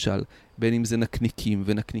 למשל, בין אם זה נקניקים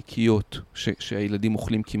ונקניקיות, שהילדים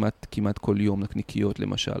אוכלים כמעט כל יום, נקניקיות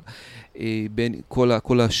למשל, בין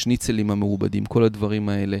כל השניצלים המעובדים, כל הדברים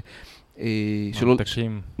האלה.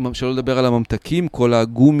 ממתקים. שלא לדבר על הממתקים, כל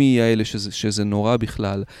הגומי האלה, שזה נורא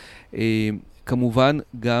בכלל. כמובן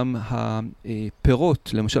גם הפירות,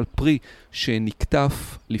 למשל פרי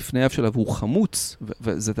שנקטף לפני אף שלב, הוא חמוץ,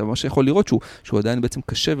 וזה מה שיכול לראות שהוא עדיין בעצם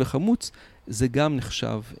קשה וחמוץ, זה גם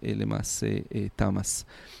נחשב למעשה תמאס.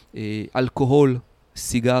 אלכוהול,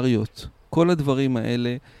 סיגריות, כל הדברים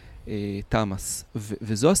האלה תמאס.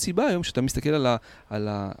 וזו הסיבה היום שאתה מסתכל על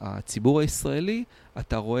הציבור הישראלי,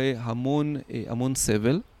 אתה רואה המון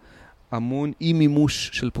סבל, המון אי מימוש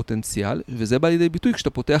של פוטנציאל, וזה בא לידי ביטוי כשאתה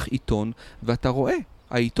פותח עיתון, ואתה רואה,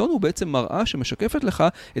 העיתון הוא בעצם מראה שמשקפת לך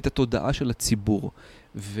את התודעה של הציבור.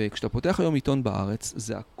 וכשאתה פותח היום עיתון בארץ,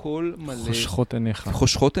 זה הכל מלא... חושכות עיניך.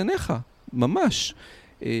 חושכות עיניך, ממש.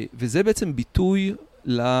 וזה בעצם ביטוי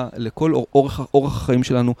לכל אורח החיים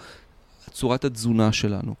שלנו, צורת התזונה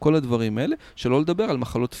שלנו, כל הדברים האלה, שלא לדבר על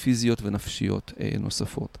מחלות פיזיות ונפשיות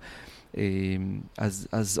נוספות.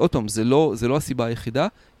 אז עוד פעם, זה לא הסיבה היחידה,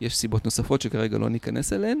 יש סיבות נוספות שכרגע לא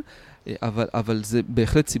ניכנס אליהן, אבל זה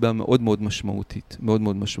בהחלט סיבה מאוד מאוד משמעותית, מאוד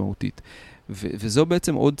מאוד משמעותית. וזו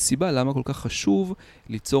בעצם עוד סיבה למה כל כך חשוב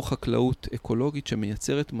ליצור חקלאות אקולוגית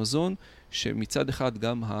שמייצרת מזון, שמצד אחד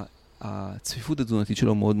גם הצפיפות התזונתית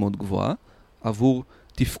שלו מאוד מאוד גבוהה, עבור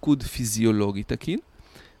תפקוד פיזיולוגי תקין,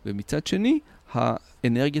 ומצד שני,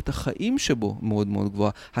 האנרגיית החיים שבו מאוד מאוד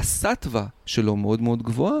גבוהה, הסטווה שלו מאוד מאוד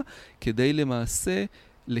גבוהה, כדי למעשה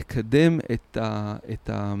לקדם את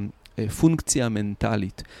הפונקציה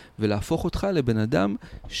המנטלית, ולהפוך אותך לבן אדם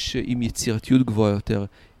עם יצירתיות גבוהה יותר,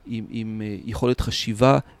 עם יכולת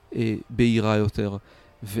חשיבה בהירה יותר,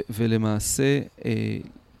 ולמעשה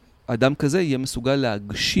אדם כזה יהיה מסוגל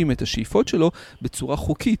להגשים את השאיפות שלו בצורה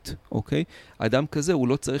חוקית, אוקיי? אדם כזה הוא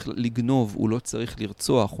לא צריך לגנוב, הוא לא צריך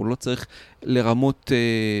לרצוח, הוא לא צריך לרמות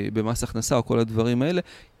במס הכנסה או כל הדברים האלה,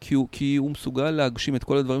 כי הוא מסוגל להגשים את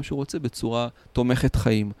כל הדברים שהוא רוצה בצורה תומכת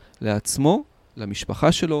חיים לעצמו,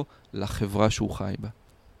 למשפחה שלו, לחברה שהוא חי בה.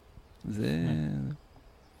 זה...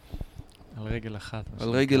 על רגל אחת. על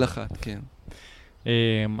רגל אחת, כן.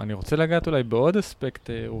 אני רוצה לגעת אולי בעוד אספקט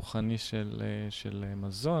רוחני של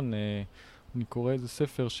מזון. אני קורא איזה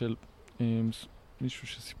ספר של מישהו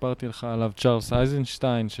שסיפרתי לך עליו, צ'ארלס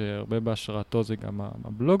אייזנשטיין, שהרבה בהשראתו זה גם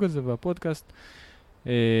הבלוג הזה והפודקאסט.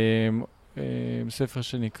 ספר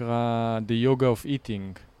שנקרא The Yoga of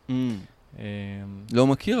Eating. לא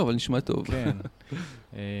מכיר, אבל נשמע טוב. כן.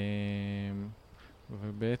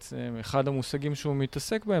 ובעצם אחד המושגים שהוא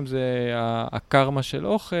מתעסק בהם זה הקרמה של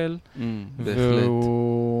אוכל,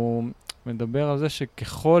 והוא מדבר על זה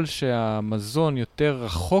שככל שהמזון יותר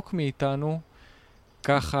רחוק מאיתנו,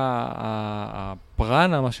 ככה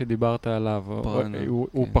הפרנה, מה שדיברת עליו,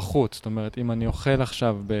 הוא פחות. זאת אומרת, אם אני אוכל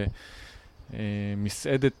עכשיו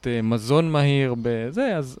במסעדת מזון מהיר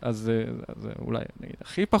בזה, אז אולי נגיד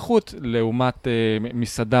הכי פחות, לעומת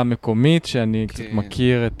מסעדה מקומית, שאני קצת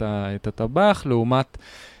מכיר את הטבח, לעומת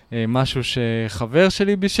משהו שחבר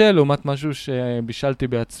שלי בישל, לעומת משהו שבישלתי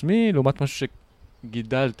בעצמי, לעומת משהו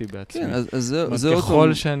גידלתי בעצמי. כן, אז זה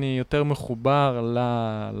ככל שאני יותר מחובר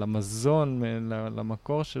למזון,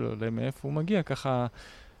 למקור שלו, מאיפה הוא מגיע, ככה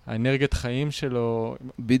האנרגיית חיים שלו,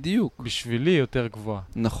 בדיוק, בשבילי יותר גבוהה.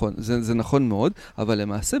 נכון, זה נכון מאוד, אבל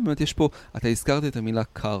למעשה באמת יש פה, אתה הזכרת את המילה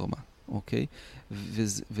קרמה, אוקיי?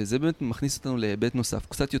 וזה באמת מכניס אותנו להיבט נוסף,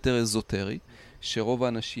 קצת יותר אזוטרי, שרוב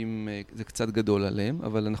האנשים זה קצת גדול עליהם,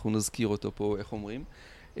 אבל אנחנו נזכיר אותו פה, איך אומרים?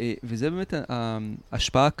 וזה באמת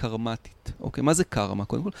ההשפעה הקרמטית. אוקיי, מה זה קרמה?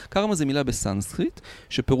 קודם כל, קרמה זה מילה בסנסקריט,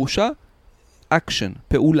 שפירושה אקשן,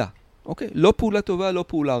 פעולה. אוקיי? לא פעולה טובה, לא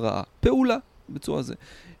פעולה רעה. פעולה, בצורה זה.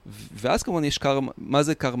 ואז כמובן יש קרמה, מה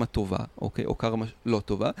זה קרמה טובה? אוקיי? או קרמה לא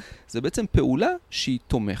טובה? זה בעצם פעולה שהיא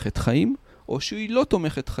תומכת חיים, או שהיא לא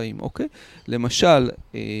תומכת חיים, אוקיי? למשל,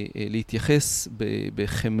 להתייחס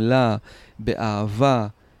בחמלה, באהבה,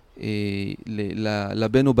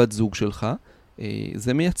 לבן או בת זוג שלך,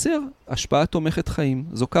 זה מייצר השפעה תומכת חיים.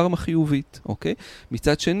 זו קרמה חיובית, אוקיי?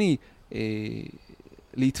 מצד שני,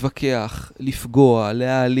 להתווכח, לפגוע,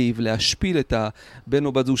 להעליב, להשפיל את הבן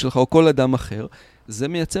או בת זוג שלך או כל אדם אחר, זה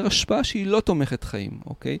מייצר השפעה שהיא לא תומכת חיים,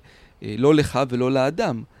 אוקיי? לא לך ולא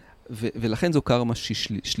לאדם. ולכן זו קרמה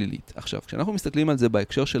שלילית. עכשיו, כשאנחנו מסתכלים על זה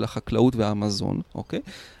בהקשר של החקלאות והמזון, אוקיי?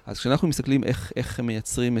 אז כשאנחנו מסתכלים איך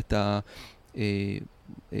מייצרים את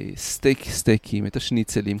סטייקים, את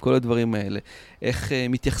השניצלים, כל הדברים האלה, איך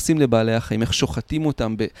מתייחסים לבעלי החיים, איך שוחטים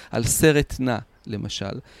אותם על סרט נע,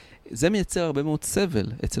 למשל, זה מייצר הרבה מאוד סבל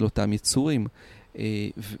אצל אותם יצורים.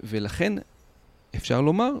 ולכן אפשר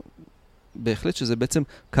לומר בהחלט שזה בעצם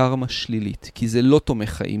קרמה שלילית, כי זה לא תומך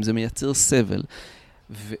חיים, זה מייצר סבל.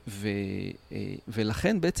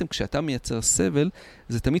 ולכן בעצם כשאתה מייצר סבל,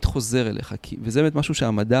 זה תמיד חוזר אליך, וזה באמת משהו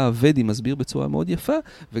שהמדע הוודי מסביר בצורה מאוד יפה,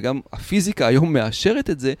 וגם הפיזיקה היום מאשרת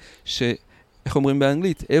את זה, איך אומרים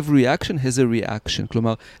באנגלית? Every action has a reaction,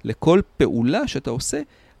 כלומר, לכל פעולה שאתה עושה,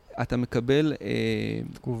 אתה מקבל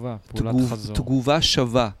תגובה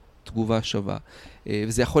שווה, תגובה שווה.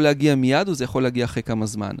 וזה יכול להגיע מיד, או זה יכול להגיע אחרי כמה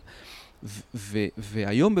זמן.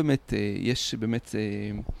 והיום באמת, יש באמת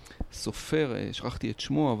סופר, שכחתי את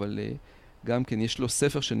שמו, אבל גם כן יש לו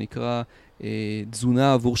ספר שנקרא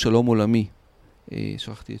תזונה עבור שלום עולמי.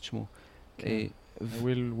 שכחתי את שמו.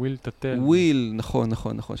 וויל תטל. וויל, נכון.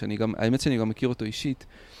 האמת שאני גם מכיר אותו אישית.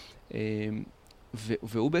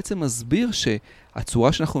 והוא בעצם מסביר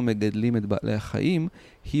שהצורה שאנחנו מגדלים את בעלי החיים,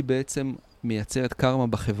 היא בעצם מייצרת קרמה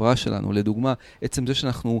בחברה שלנו. לדוגמה, עצם זה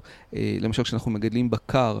שאנחנו, למשל כשאנחנו מגדלים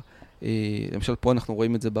בקר, למשל פה אנחנו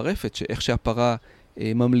רואים את זה ברפת, שאיך שהפרה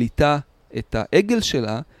ממליטה את העגל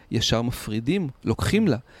שלה, ישר מפרידים, לוקחים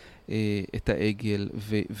לה את העגל,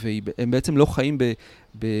 והם בעצם לא חיים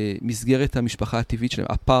במסגרת המשפחה הטבעית שלהם,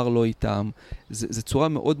 הפר לא איתם, זה צורה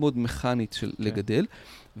מאוד מאוד מכנית של לגדל,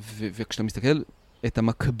 וכשאתה מסתכל את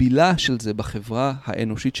המקבילה של זה בחברה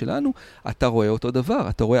האנושית שלנו, אתה רואה אותו דבר,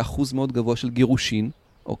 אתה רואה אחוז מאוד גבוה של גירושין,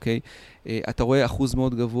 אוקיי? אתה רואה אחוז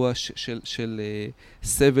מאוד גבוה של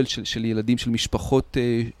סבל של ילדים, של משפחות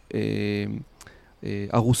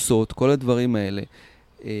ארוסות, כל הדברים האלה.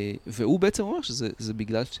 והוא בעצם אומר שזה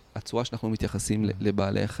בגלל הצורה שאנחנו מתייחסים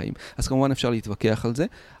לבעלי החיים. אז כמובן אפשר להתווכח על זה.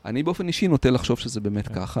 אני באופן אישי נוטה לחשוב שזה באמת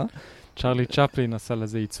ככה. צ'רלי צ'פלין עשה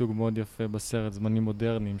לזה ייצוג מאוד יפה בסרט זמנים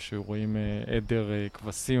מודרניים, שרואים עדר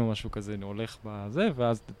כבשים או משהו כזה, הולך בזה,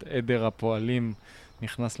 ואז עדר הפועלים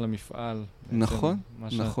נכנס למפעל. נכון.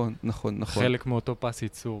 חלק מאותו פס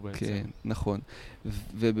ייצור בעצם. כן, נכון.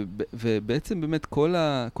 ובעצם באמת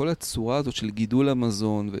כל הצורה הזאת של גידול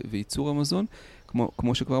המזון וייצור המזון,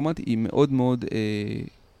 כמו שכבר אמרתי, היא מאוד מאוד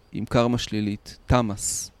עם קרמה שלילית,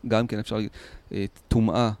 תמס, גם כן אפשר להגיד,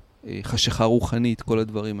 תומעה, חשיכה רוחנית, כל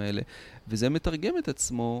הדברים האלה. וזה מתרגם את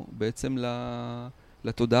עצמו בעצם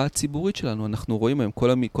לתודעה הציבורית שלנו. אנחנו רואים היום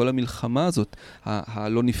כל המלחמה הזאת,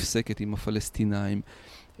 הלא נפסקת עם הפלסטינאים,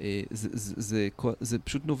 זה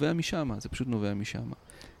פשוט נובע משם,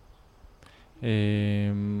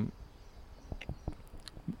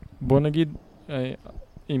 בוא נגיד,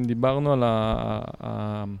 אם דיברנו על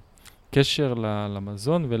הקשר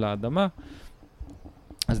למזון ולאדמה,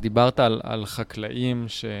 אז דיברת על חקלאים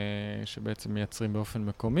שבעצם מייצרים באופן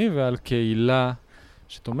מקומי, ועל קהילה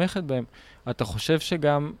שתומכת בהם. אתה חושב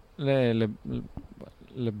שגם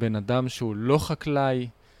לבן אדם שהוא לא חקלאי,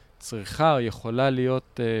 צריכה, יכולה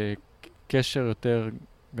להיות קשר יותר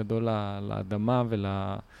גדול לאדמה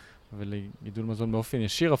ולגידול מזון באופן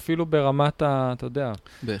ישיר, אפילו ברמת אתה יודע,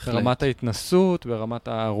 ברמת ההתנסות, ברמת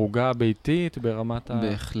הערוגה הביתית, ברמת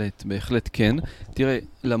בהחלט כן. תראה,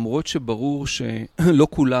 למרות שברור שלא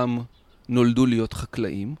כולם נולדו להיות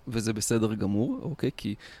חקלאים, וזה בסדר גמור, אוקיי?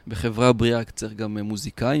 כי בחברה בריאה צריך גם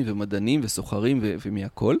מוזיקאים ומדענים וסוחרים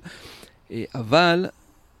ומהכל. אבל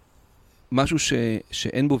משהו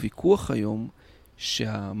שאין בו ויכוח היום,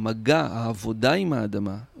 שהמגע, העבודה עם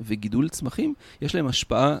האדמה וגידול צמחים, יש להם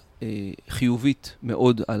השפעה חיובית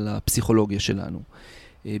מאוד על הפסיכולוגיה שלנו.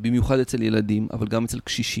 במיוחד אצל ילדים, אבל גם אצל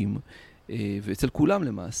קשישים, ואצל כולם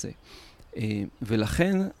למעשה.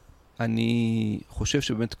 ולכן אני חושב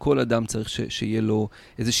שבאמת כל אדם צריך שיהיה לו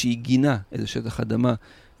איזושהי גינה, איזה שטח אדמה,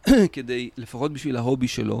 כדי, לפחות בשביל ההובי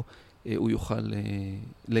שלו, הוא יוכל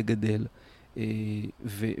לגדל.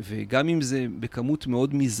 וגם אם זה בכמות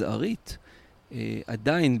מאוד מזערית,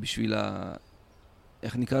 עדיין בשביל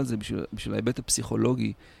איך נקרא לזה? בשביל ההיבט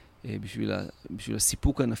הפסיכולוגי, בשביל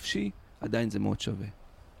הסיפוק הנפשי, עדיין זה מאוד שווה.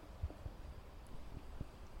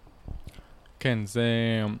 כן,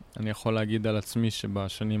 אני יכול להגיד על עצמי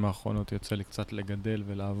שבשנים האחרונות יוצא לי קצת לגדל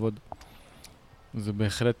ולעבוד. זה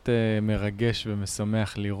בהחלט מרגש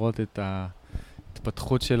ומשמח לראות את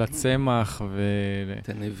ההתפתחות של הצמח את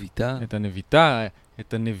הנביטה,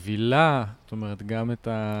 את הנבילה, זאת אומרת, גם את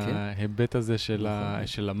ההיבט הזה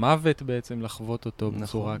של המוות בעצם, לחוות אותו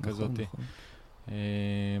בצורה כזאת.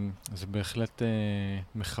 זה בהחלט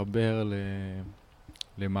מחבר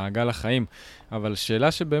למעגל החיים. אבל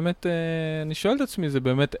שאלה שבאמת אני שואל את עצמי, זה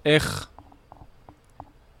באמת איך,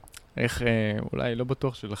 אולי לא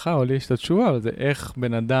בטוח שלך או לי יש את התשובה, אבל זה איך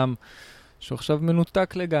בן אדם שהוא עכשיו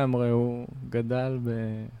מנותק לגמרי, הוא גדל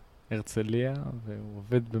בהרצליה, והוא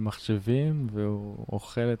עובד במחשבים, והוא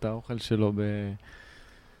אוכל את האוכל שלו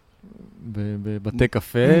בבתי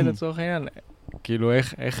קפה לצורך העניין. כאילו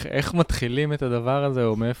איך מתחילים את הדבר הזה,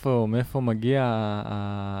 או מאיפה מגיע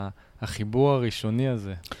החיבור הראשוני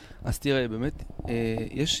הזה? אז תראה, באמת,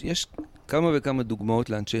 יש כמה וכמה דוגמאות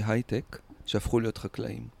לאנשי הייטק שהפכו להיות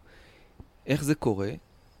חקלאים. איך זה קורה?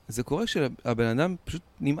 זה קורה שהבן אדם פשוט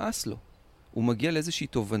נמאס לו. הוא מגיע לאיזושהי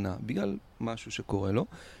תובנה, בגלל משהו שקורה לו,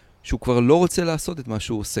 שהוא כבר לא רוצה לעשות את מה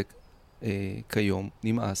שהוא עושה כיום,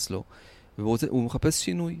 נמאס לו, והוא מחפש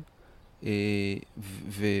שינוי.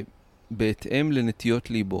 ובהתאם לנטיות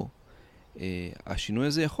ליבו, השינוי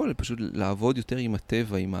הזה יכול פשוט לעבוד יותר עם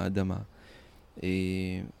הטבע, עם האדמה.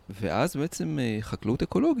 ואז בעצם חקלאות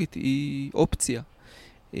אקולוגית היא אופציה.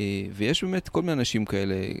 ויש באמת כל מיני אנשים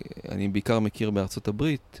כאלה, אני בעיקר מכיר בארצות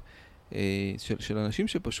הברית, של אנשים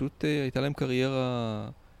שפשוט הייתה להם קריירה,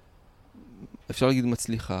 אפשר להגיד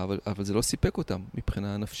מצליחה, אבל זה לא סיפק אותם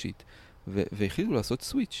מבחינה נפשית. והחליטו לעשות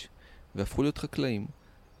סוויץ', והפכו להיות חקלאים.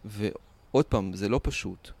 ועוד פעם, זה לא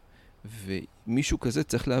פשוט. ומישהו כזה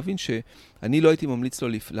צריך להבין שאני לא הייתי ממליץ לו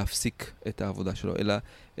להפסיק את העבודה שלו,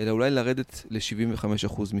 אלא אולי לרדת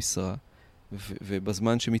ל-75% משרה,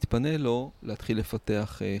 ובזמן שמתפנה לו, להתחיל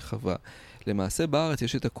לפתח חווה. למעשה בארץ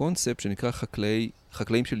יש את הקונספט שנקרא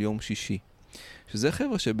חקלאים של יום שישי. שזה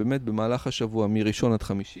חבר'ה שבאמת במהלך השבוע, מראשון עד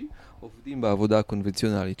חמישי, עובדים בעבודה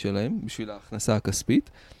הקונבנציונלית שלהם, בשביל ההכנסה הכספית,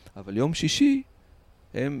 אבל יום שישי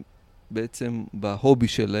הם בעצם בהובי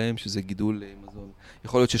שלהם, שזה גידול מזון.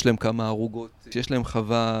 יכול להיות שיש להם כמה ערוגות, שיש להם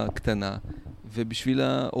חווה קטנה, ובשביל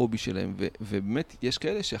ההובי שלהם. ובאמת יש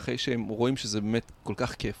כאלה שאחרי שהם רואים שזה באמת כל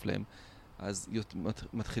כך כיף להם, אז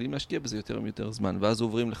מתחילים להשקיע בזה יותר ויותר זמן, ואז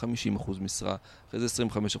עוברים ל-50% משרה, אחרי זה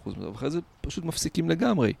 25% משרה, ואחרי זה פשוט מפסיקים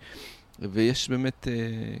לגמרי. ויש באמת,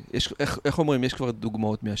 איך אומרים, יש כבר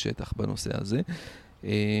דוגמאות מהשטח בנושא הזה.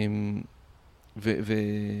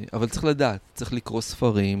 אבל צריך לדעת, צריך לקרוא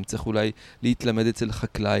ספרים, צריך אולי להתלמד אצל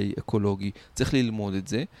חקלאי אקולוגי, צריך ללמוד את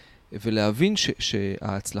זה, ולהבין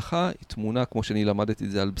שההצלחה היא תמונה, כמו שאני למדתי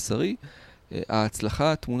את זה על בשרי,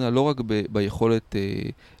 ההצלחה תמונה לא רק ביכולת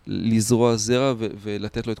לזרוע זרע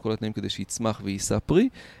ולתת לו את כל התנאים כדי שיצמח ויישא פרי,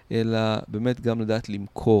 אלא באמת גם לדעת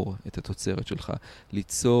למכור את התוצרת שלך,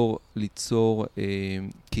 ליצור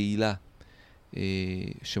קהילה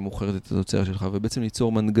שמוכרת את התוצרת שלך, ובעצם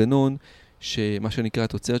ליצור מנגנון שמה שנקרא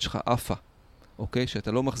התוצרת שלך אפה, אוקיי?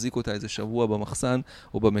 שאתה לא מחזיק אותה איזה שבוע במחסן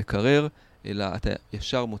או במקרר, אלא אתה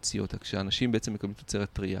ישר מוציא אותה, כשאנשים בעצם מקבלים תוצרת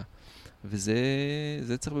טריה.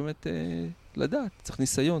 וזה צריך באמת לדעת, צריך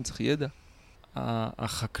ניסיון, צריך ידע.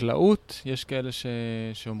 החקלאות, יש כאלה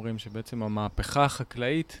שאומרים שבעצם המהפכה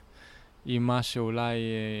החקלאית היא מה שאולי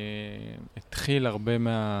התחיל הרבה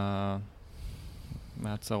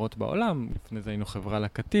מהצרות בעולם. לפני זה היינו חברה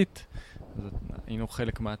לקטית, היינו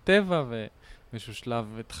חלק מהטבע, ובאיזשהו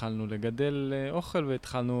שלב התחלנו לגדל אוכל,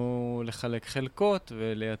 והתחלנו לחלק חלקות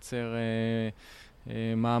ולייצר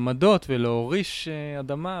מעמדות ולהוריש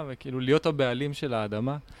אדמה, וכאילו להיות הבעלים של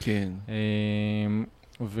האדמה. כן.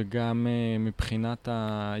 וגם מבחינת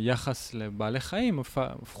היחס לבעלי חיים,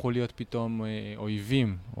 הפכו להיות פתאום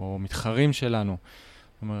אויבים או מתחרים שלנו.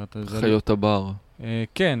 זאת אומרת, חיות הבר.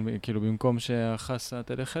 כן, כאילו במקום שהחסה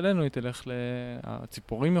תלך אלינו, היא תלך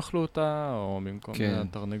הציפורים יאכלו אותה, או במקום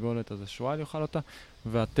התרנגולת, אז השועל יאכל אותה,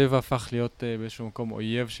 והטבע הפך להיות באיזשהו מקום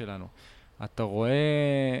אויב שלנו. אתה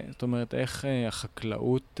רואה, זאת אומרת, איך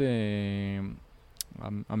החקלאות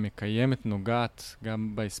המקיימת נוגעת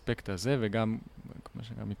גם באספקט הזה, וגם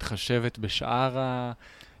מתחשבת בשאר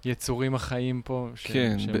היצורים החיים פה,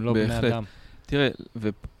 כן, שהם לא בני אדם. תראה,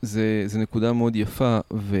 זו נקודה מאוד יפה,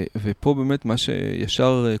 ופה באמת מה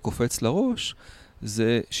שישר קופץ לראש,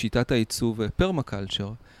 זה שיטת העיצוב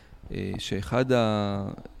פרמקלצ'ר,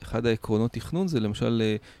 שאחד העקרונות תכנון זה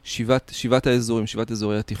למשל שיבת האזורים, שיבת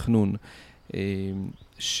אזורי התכנון,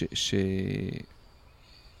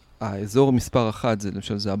 האזור מספר 1 זה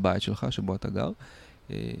למשל זה הבית שלך שבו אתה גר,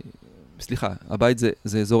 סליחה, הבית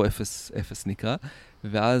זה אזור 0 נקרא,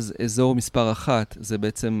 ואז אזור מספר 1 זה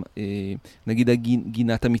בעצם נגיד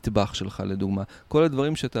גינת המטבח שלך לדוגמה, כל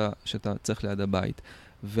הדברים שאתה צריך ליד הבית,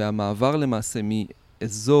 והמעבר למעשה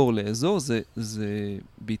מאזור לאזור זה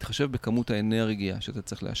בהתחשב בכמות האנרגיה שאתה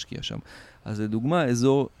צריך להשקיע שם. אז לדוגמה,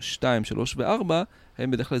 אזור 2, 3 ו-4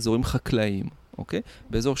 הם בדרך כלל אזורים חקלאיים, אוקיי?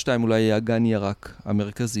 באזור 2 אולי יהיה הגן ירק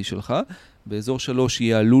המרכזי שלך, באזור 3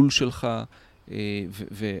 יהיה הלול שלך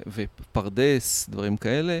ופרדס, דברים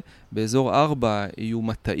כאלה, באזור 4 יהיו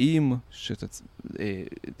מטעים,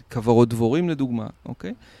 כברות דבורים לדוגמה,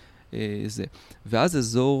 אוקיי? זה. ואז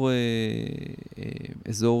אזור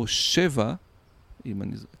 7, אם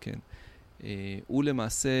אני כן, הוא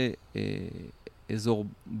למעשה אזור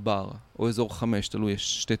בר, או אזור 5, תלוי,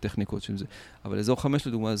 יש שתי טכניקות של זה. אבל אזור 5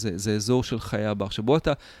 לדוגמה זה אזור של חיי הבר, שבו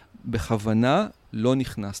אתה בכוונה לא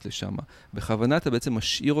נכנס לשם. בכוונה אתה בעצם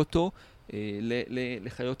משאיר אותו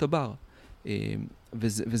לחיות הבר.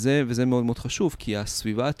 וזה מאוד מאוד חשוב, כי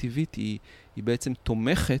הסביבה הטבעית היא בעצם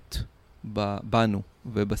תומכת בנו,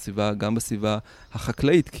 ובסביבה, גם בסביבה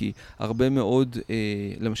החקלאית, כי הרבה מאוד,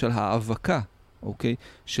 למשל האבקה, אוקיי?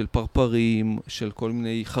 של פרפרים, של כל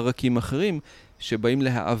מיני חרקים אחרים, שבאים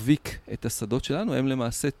להאביק את השדות שלנו, הם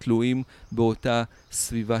למעשה תלויים באותה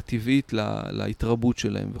סביבה טבעית להתרבות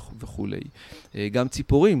שלהם וכו'. גם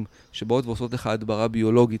ציפורים שבאות ועושות לך הדברה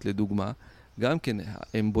ביולוגית לדוגמה, גם כן,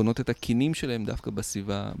 הן בונות את הקינים שלהם דווקא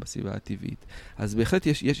בסביבה הטבעית. אז בהחלט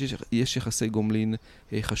יש יחסי גומלין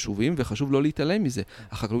חשובים, וחשוב לא להתעלם מזה.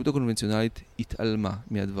 החקלאות הקונבנציונלית התעלמה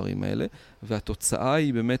מהדברים האלה, והתוצאה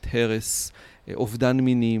היא באמת הרס, אובדן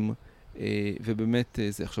מינים, ובאמת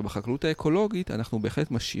זה. עכשיו, בחקלאות האקולוגית אנחנו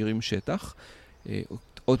בהחלט משאירים שטח,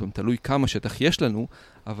 עוד פעם, תלוי כמה שטח יש לנו,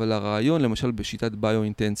 אבל הרעיון, למשל בשיטת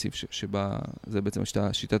ביו-אינטנסיב, שבה זה בעצם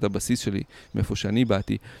שיטת הבסיס שלי, מאיפה שאני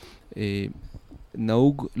באתי,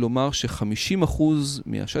 נהוג לומר ש50%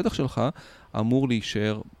 מהשטח שלך אמור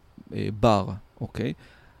להישאר בר, אוקיי?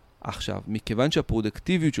 עכשיו, מכיוון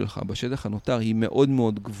שהפרודקטיביות שלך בשטח הנותר היא מאוד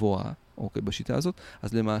מאוד גבוהה, אוקיי, בשיטה הזאת,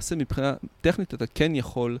 אז למעשה מבחינה טכנית אתה כן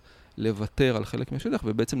יכול לוותר על חלק מהשטח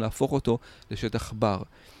ובעצם להפוך אותו לשטח בר.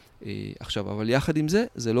 עכשיו, אבל יחד עם זה,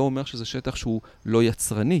 זה לא אומר שזה שטח שהוא לא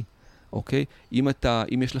יצרני, אוקיי? אם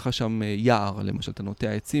יש לך שם יער, למשל, אתה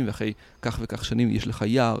נוטע עצים, ואחרי כך וכך שנים יש לך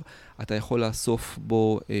יער, אתה יכול לאסוף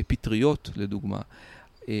בו פטריות, לדוגמה,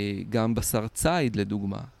 גם בשר ציד,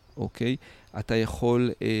 לדוגמה, אוקיי? אתה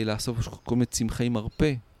יכול לאסוף כל מיני צמחי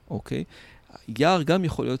מרפא, אוקיי? יער גם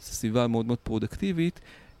יכול להיות סביבה מאוד מאוד פרודקטיבית,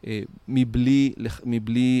 מבלי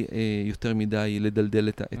יותר מדי לדלדל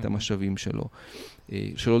את המשאבים שלו.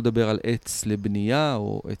 שלא לדבר על עץ לבנייה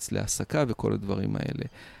או עץ להעסקה וכל הדברים האלה.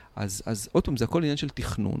 אז עוד פעם, זה הכל עניין של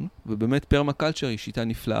תכנון, ובאמת פרמקלצ'ר היא שיטה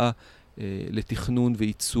נפלאה לתכנון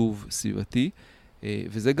ועיצוב סביבתי,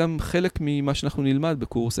 וזה גם חלק ממה שאנחנו נלמד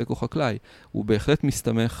בקורס אקו-חקלאי. הוא בהחלט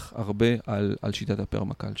מסתמך הרבה על שיטת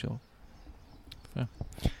הפרמקלצ'ר.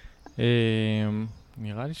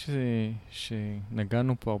 נראה לי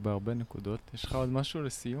שנגענו פה הרבה נקודות. יש לך עוד משהו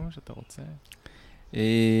לסיום שאתה רוצה?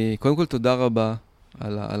 קודם כל, תודה רבה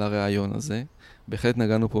על הראיון הזה. בהחלט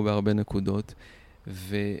נגענו פה בהרבה נקודות.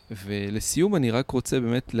 ולסיום אני רק רוצה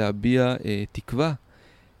באמת להביע תקווה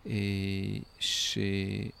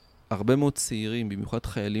שהרבה מאוד צעירים, במיוחד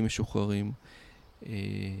חיילים משוחררים,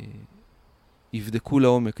 יבדקו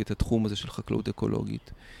לעומק את התחום הזה של חקלאות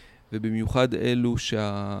אקולוגית. ובמיוחד אלו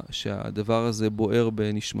שהדבר הזה בוער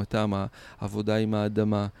בנשמתם, העבודה עם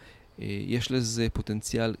האדמה, יש לזה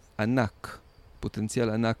פוטנציאל ענק,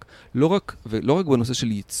 לא רק בנושא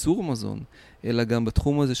של ייצור מזון, אלא גם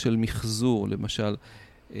בתחום הזה של מחזור, למשל,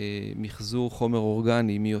 מחזור חומר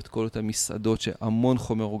אורגני, כל אותם מסעדות שהמון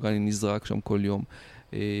חומר אורגני נזרק שם כל יום,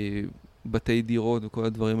 בתי דירות וכל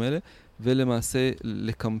הדברים האלה, ולמעשה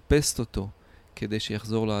לקמפסט אותו כדי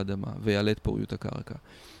שיחזור לאדמה ויעלה את פוריות הקרקע.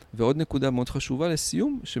 ועוד נקודה מאוד חשובה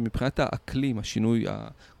לסיום, שמבחינת האקלים,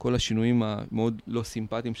 כל השינויים המאוד לא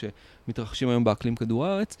סימפטיים שמתרחשים היום באקלים כדור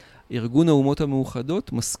הארץ, ארגון האומות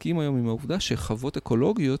המאוחדות מסכים היום עם העובדה שחוות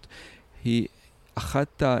אקולוגיות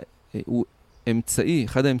הוא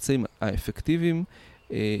אחד האמצעים האפקטיביים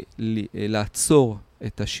לעצור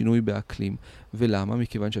את השינוי באקלים. ולמה?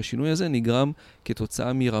 מכיוון שהשינוי הזה נגרם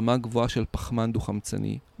כתוצאה מרמה גבוהה של פחמן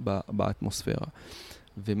דו-חמצני באטמוספירה.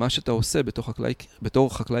 ומה שאתה עושה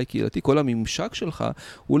בתור חקלאי קהילתי, כל הממשק שלך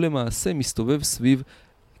הוא למעשה מסתובב סביב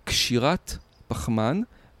קשירת פחמן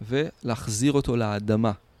ולהחזיר אותו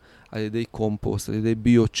לאדמה. על ידי קומפוסט, על ידי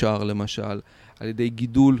ביוצ'אר למשל, על ידי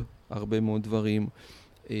גידול הרבה מאוד דברים,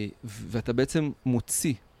 ואתה בעצם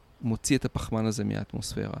מוציא את הפחמן הזה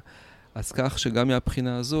מהאטמוספירה. אז כך שגם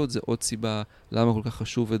מהבחינה הזאת זה עוד סיבה למה כל כך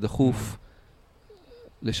חשוב ודחוף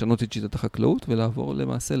לשנות את שיטת החקלאות ולעבור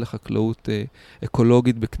למעשה לחקלאות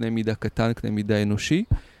אקולוגית בקנה מידה קטן, קנה מידה אנושי,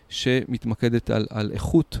 שמתמקדת על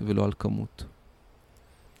איכות ולא על כמות.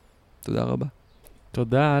 תודה רבה.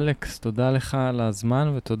 תודה אלכס, תודה לך על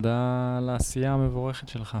הזמן ותודה על העשייה המבורכת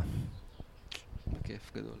שלך.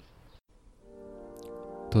 בכיף גדול.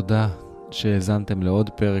 תודה שהאזנתם לעוד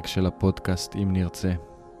פרק של הפודקאסט אם נרצה.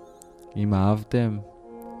 אם אהבתם,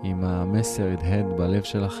 אם המסר הדהד בלב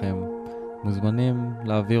שלכם, מוזמנים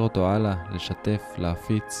להעביר אותו הלאה, לשתף,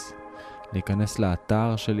 להפיץ, להיכנס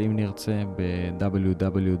לאתר של אם נרצה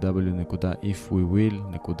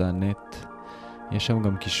ב-www.ifwewill.net. יש שם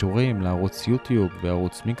גם קישורים לערוץ יוטיוב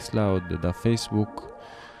וערוץ מיקסלאוד, דף פייסבוק.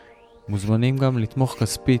 מוזמנים גם לתמוך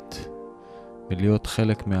כספית ולהיות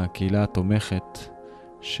חלק מהקהילה התומכת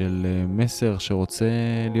של מסר שרוצה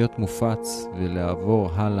להיות מופץ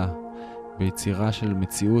ולעבור הלאה ביצירה של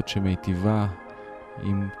מציאות שמיטיבה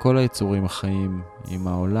עם כל היצורים החיים, עם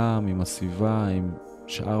העולם, עם הסביבה, עם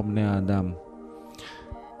שאר בני האדם.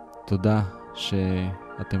 תודה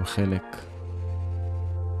שאתם חלק